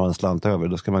känner att man har en slant över,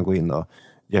 då ska man gå in och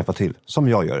hjälpa till. Som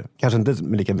jag gör. Kanske inte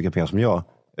med lika mycket pengar som jag.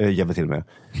 hjälper till med.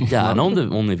 Gärna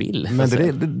om ni vill. Men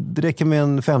det räcker med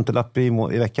en 50-lapp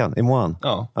i veckan, i månaden.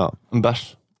 Ja, en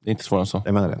bärs. Det är inte svårare än så.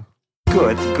 Jag menar det.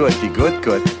 Good.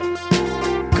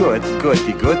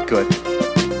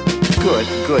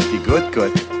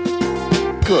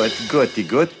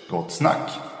 Gott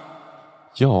snack.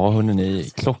 Ja,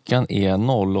 hörrni, klockan är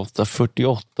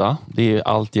 08.48. Det är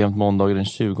alltjämt måndag den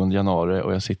 20 januari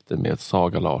och jag sitter med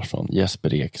Saga Larsson,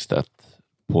 Jesper Ekstedt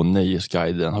på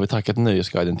Nöjesguiden. Har vi tackat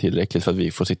Nöjesguiden tillräckligt för att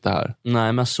vi får sitta här?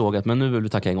 Nej, men sågat, men nu vill du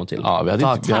tacka en gång till. Ja, vi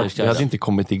hade inte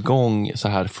kommit igång så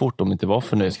här fort om det inte var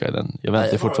för Nöjesguiden. Jag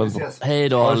väntar fortfarande på. Hej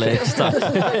då, Alex. Tack.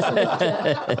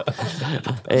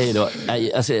 Hej då.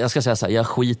 Alltså, jag ska säga så här, jag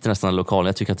skiter nästan i lokalen.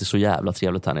 Jag tycker att det är så jävla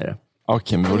trevligt här nere.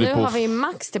 Okej, men nu har vi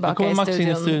Max tillbaka i Max studion.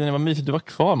 in i studion. Det var mysigt. Du var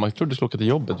kvar. Man trodde du skulle åka till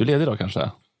jobbet. Du är ledig idag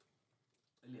kanske?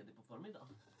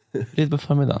 Ledig på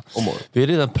förmiddagen. Vi har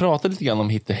redan pratat lite grann om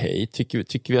Hit och Hej.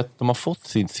 Tycker vi att de har fått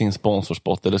sin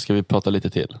sponsorspot eller ska vi prata lite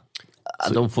till?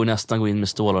 De får nästan gå in med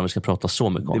stålar om vi ska prata så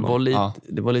mycket om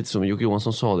det var lite som Jocke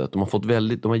Johansson sa det, att de har fått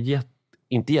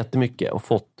inte jättemycket och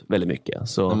fått väldigt mycket.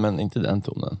 Så... Nej, men inte den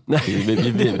tonen. Vi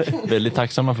blir väldigt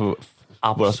tacksamma för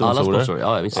våra sponsorer.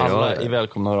 Alla är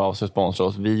välkomna att höra av sig och sponsra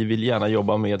oss. Vi vill gärna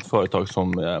jobba med företag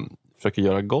som försöker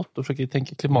göra gott och försöker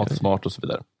tänka klimatsmart och så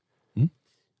vidare.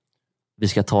 Vi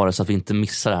ska ta det så att vi inte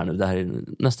missar det här nu. Det här är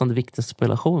nästan det viktigaste på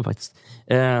relationen faktiskt.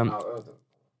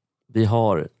 Vi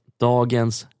har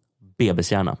dagens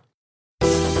bebishjärna.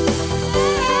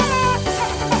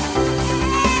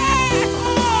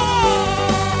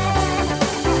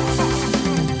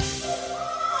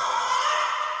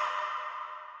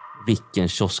 Vilken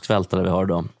kioskvältare vi har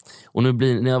då. Och nu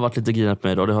ni har varit lite griniga på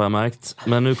mig idag, det har jag märkt.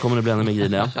 Men nu kommer det bli ännu mer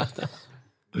griniga.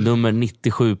 Nummer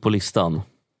 97 på listan.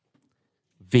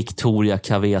 Victoria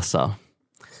Cavesa.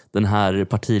 Den här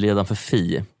partiledaren för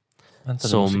Fi. Vänta,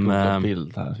 som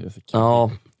bild här.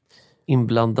 Ja,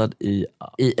 inblandad i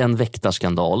en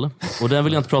väktarskandal. Och det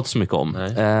vill jag inte prata så mycket om.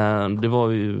 Det var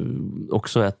ju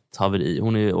också ett haveri.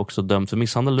 Hon är också dömd för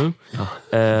misshandel nu.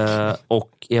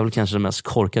 Och är väl kanske den mest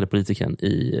korkade politikern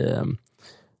i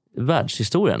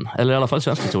världshistorien. Eller i alla fall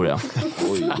svensk historia.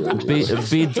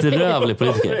 Bedrövlig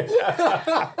politiker.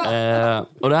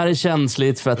 Och det här är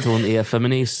känsligt för att hon är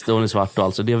feminist och hon är svart och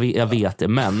alltså. Jag vet det,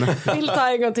 men... Vill ta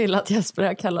en gång till att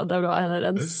Jesper kallade henne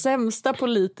den sämsta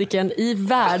politikern i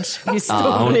världshistorien.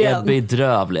 Ja, hon är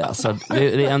bedrövlig. Alltså,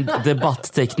 det är en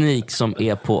debattteknik som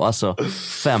är på alltså,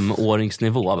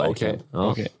 5-åringsnivå verkligen.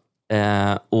 Okay.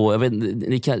 Och jag vet,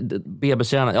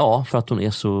 bebishjärna, för att hon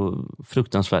är så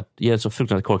fruktansvärt, ger ett så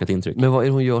fruktansvärt korkat intryck. Men vad är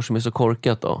det hon gör som är så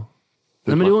korkat då?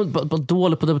 Nej, men hon är bara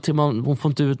dålig på det. Hon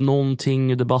får inte ut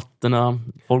någonting i debatterna.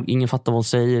 Ingen fattar vad hon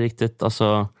säger riktigt.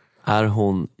 Alltså, är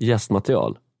hon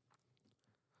gästmaterial?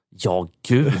 Ja,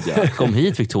 gud ja. Kom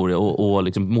hit Victoria och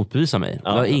liksom motbevisa mig.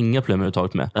 Jag har inga problem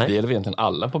överhuvudtaget med. Det gäller egentligen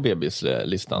alla på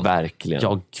BB's-listan. Verkligen.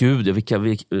 Ja, gud.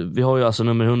 Vi har ju alltså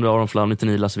nummer 100 Aron Flam,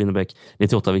 99 Lasse Winnerbäck,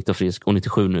 98 Viktor Frisk och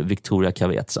 97 nu Victoria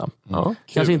Cavesa.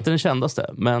 Kanske inte den kändaste,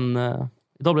 men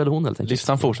idag blev det hon helt enkelt.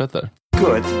 Listan fortsätter.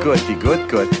 Good.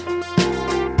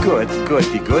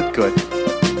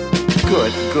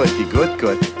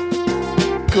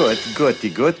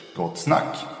 Gott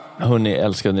snack. Hörrni,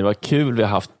 älskar ni, vad kul vi har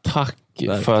haft. Tack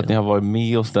för att ni har varit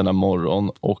med oss denna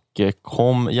morgon. Och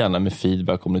kom gärna med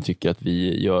feedback om ni tycker att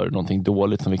vi gör någonting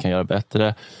dåligt som vi kan göra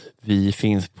bättre. Vi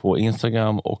finns på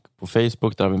Instagram och på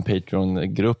Facebook. Där har vi en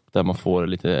Patreon-grupp där man får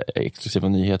lite exklusiva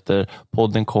nyheter.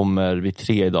 Podden kommer vid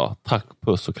 3 idag. Tack,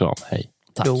 puss och kram. Hej.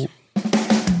 Tack.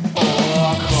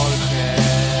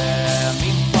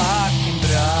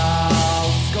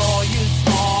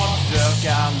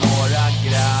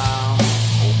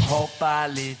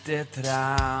 Lite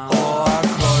tram.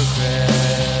 Jorge,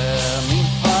 min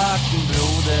fucking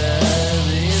broder.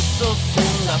 Det är så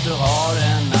synd att du har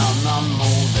en annan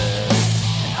moder.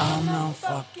 En annan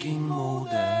fucking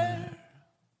moder.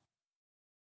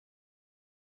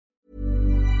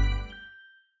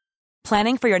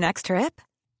 Planning for your next trip?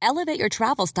 Elevate your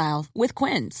travel style with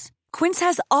Quince. Quince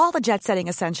has all the jet-setting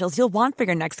essentials you'll want for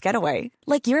your next getaway.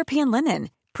 Like European linen,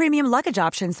 premium luggage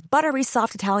options, buttery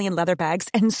soft Italian leather bags,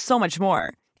 and so much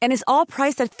more. And is all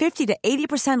priced at 50 to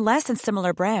 80% less than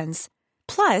similar brands.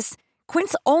 Plus,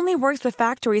 Quince only works with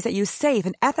factories that use safe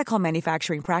and ethical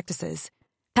manufacturing practices.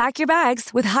 Pack your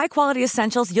bags with high-quality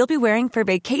essentials you'll be wearing for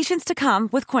vacations to come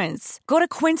with Quince. Go to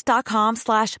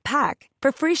quince.com/pack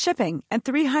for free shipping and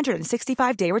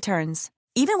 365-day returns.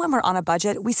 Even when we're on a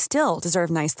budget, we still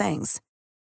deserve nice things.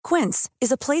 Quince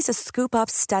is a place to scoop up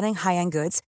stunning high-end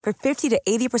goods for 50 to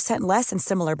 80% less than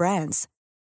similar brands.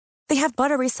 They have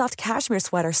buttery soft cashmere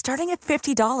sweaters starting at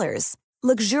 $50,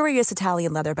 luxurious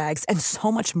Italian leather bags, and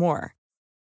so much more.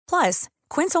 Plus,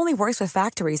 Quince only works with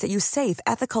factories that use safe,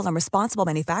 ethical, and responsible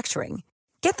manufacturing.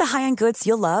 Get the high-end goods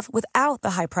you'll love without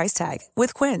the high price tag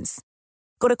with Quince.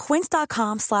 Go to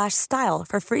quince.com/style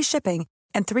for free shipping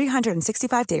and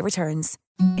 365-day returns.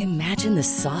 Imagine the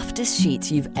softest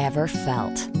sheets you've ever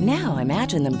felt. Now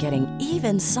imagine them getting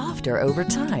even softer over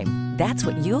time. That's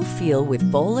what you'll feel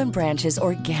with Boll & Branch's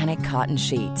organic cotton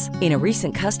sheets. In a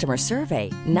recent customer survey,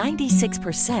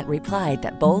 96% replied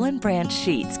that Boll & Branch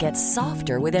sheets get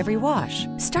softer with every wash.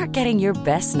 Start getting your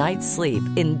best night's sleep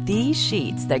in these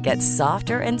sheets that get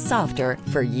softer and softer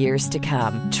for years to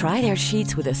come. Try their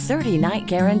sheets with a 30-night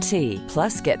guarantee.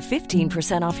 Plus, get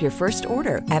 15% off your first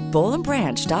order at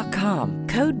bollandbranch.com.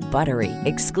 Code BUTTERY.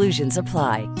 Exclusions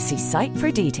apply. See site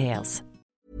for details.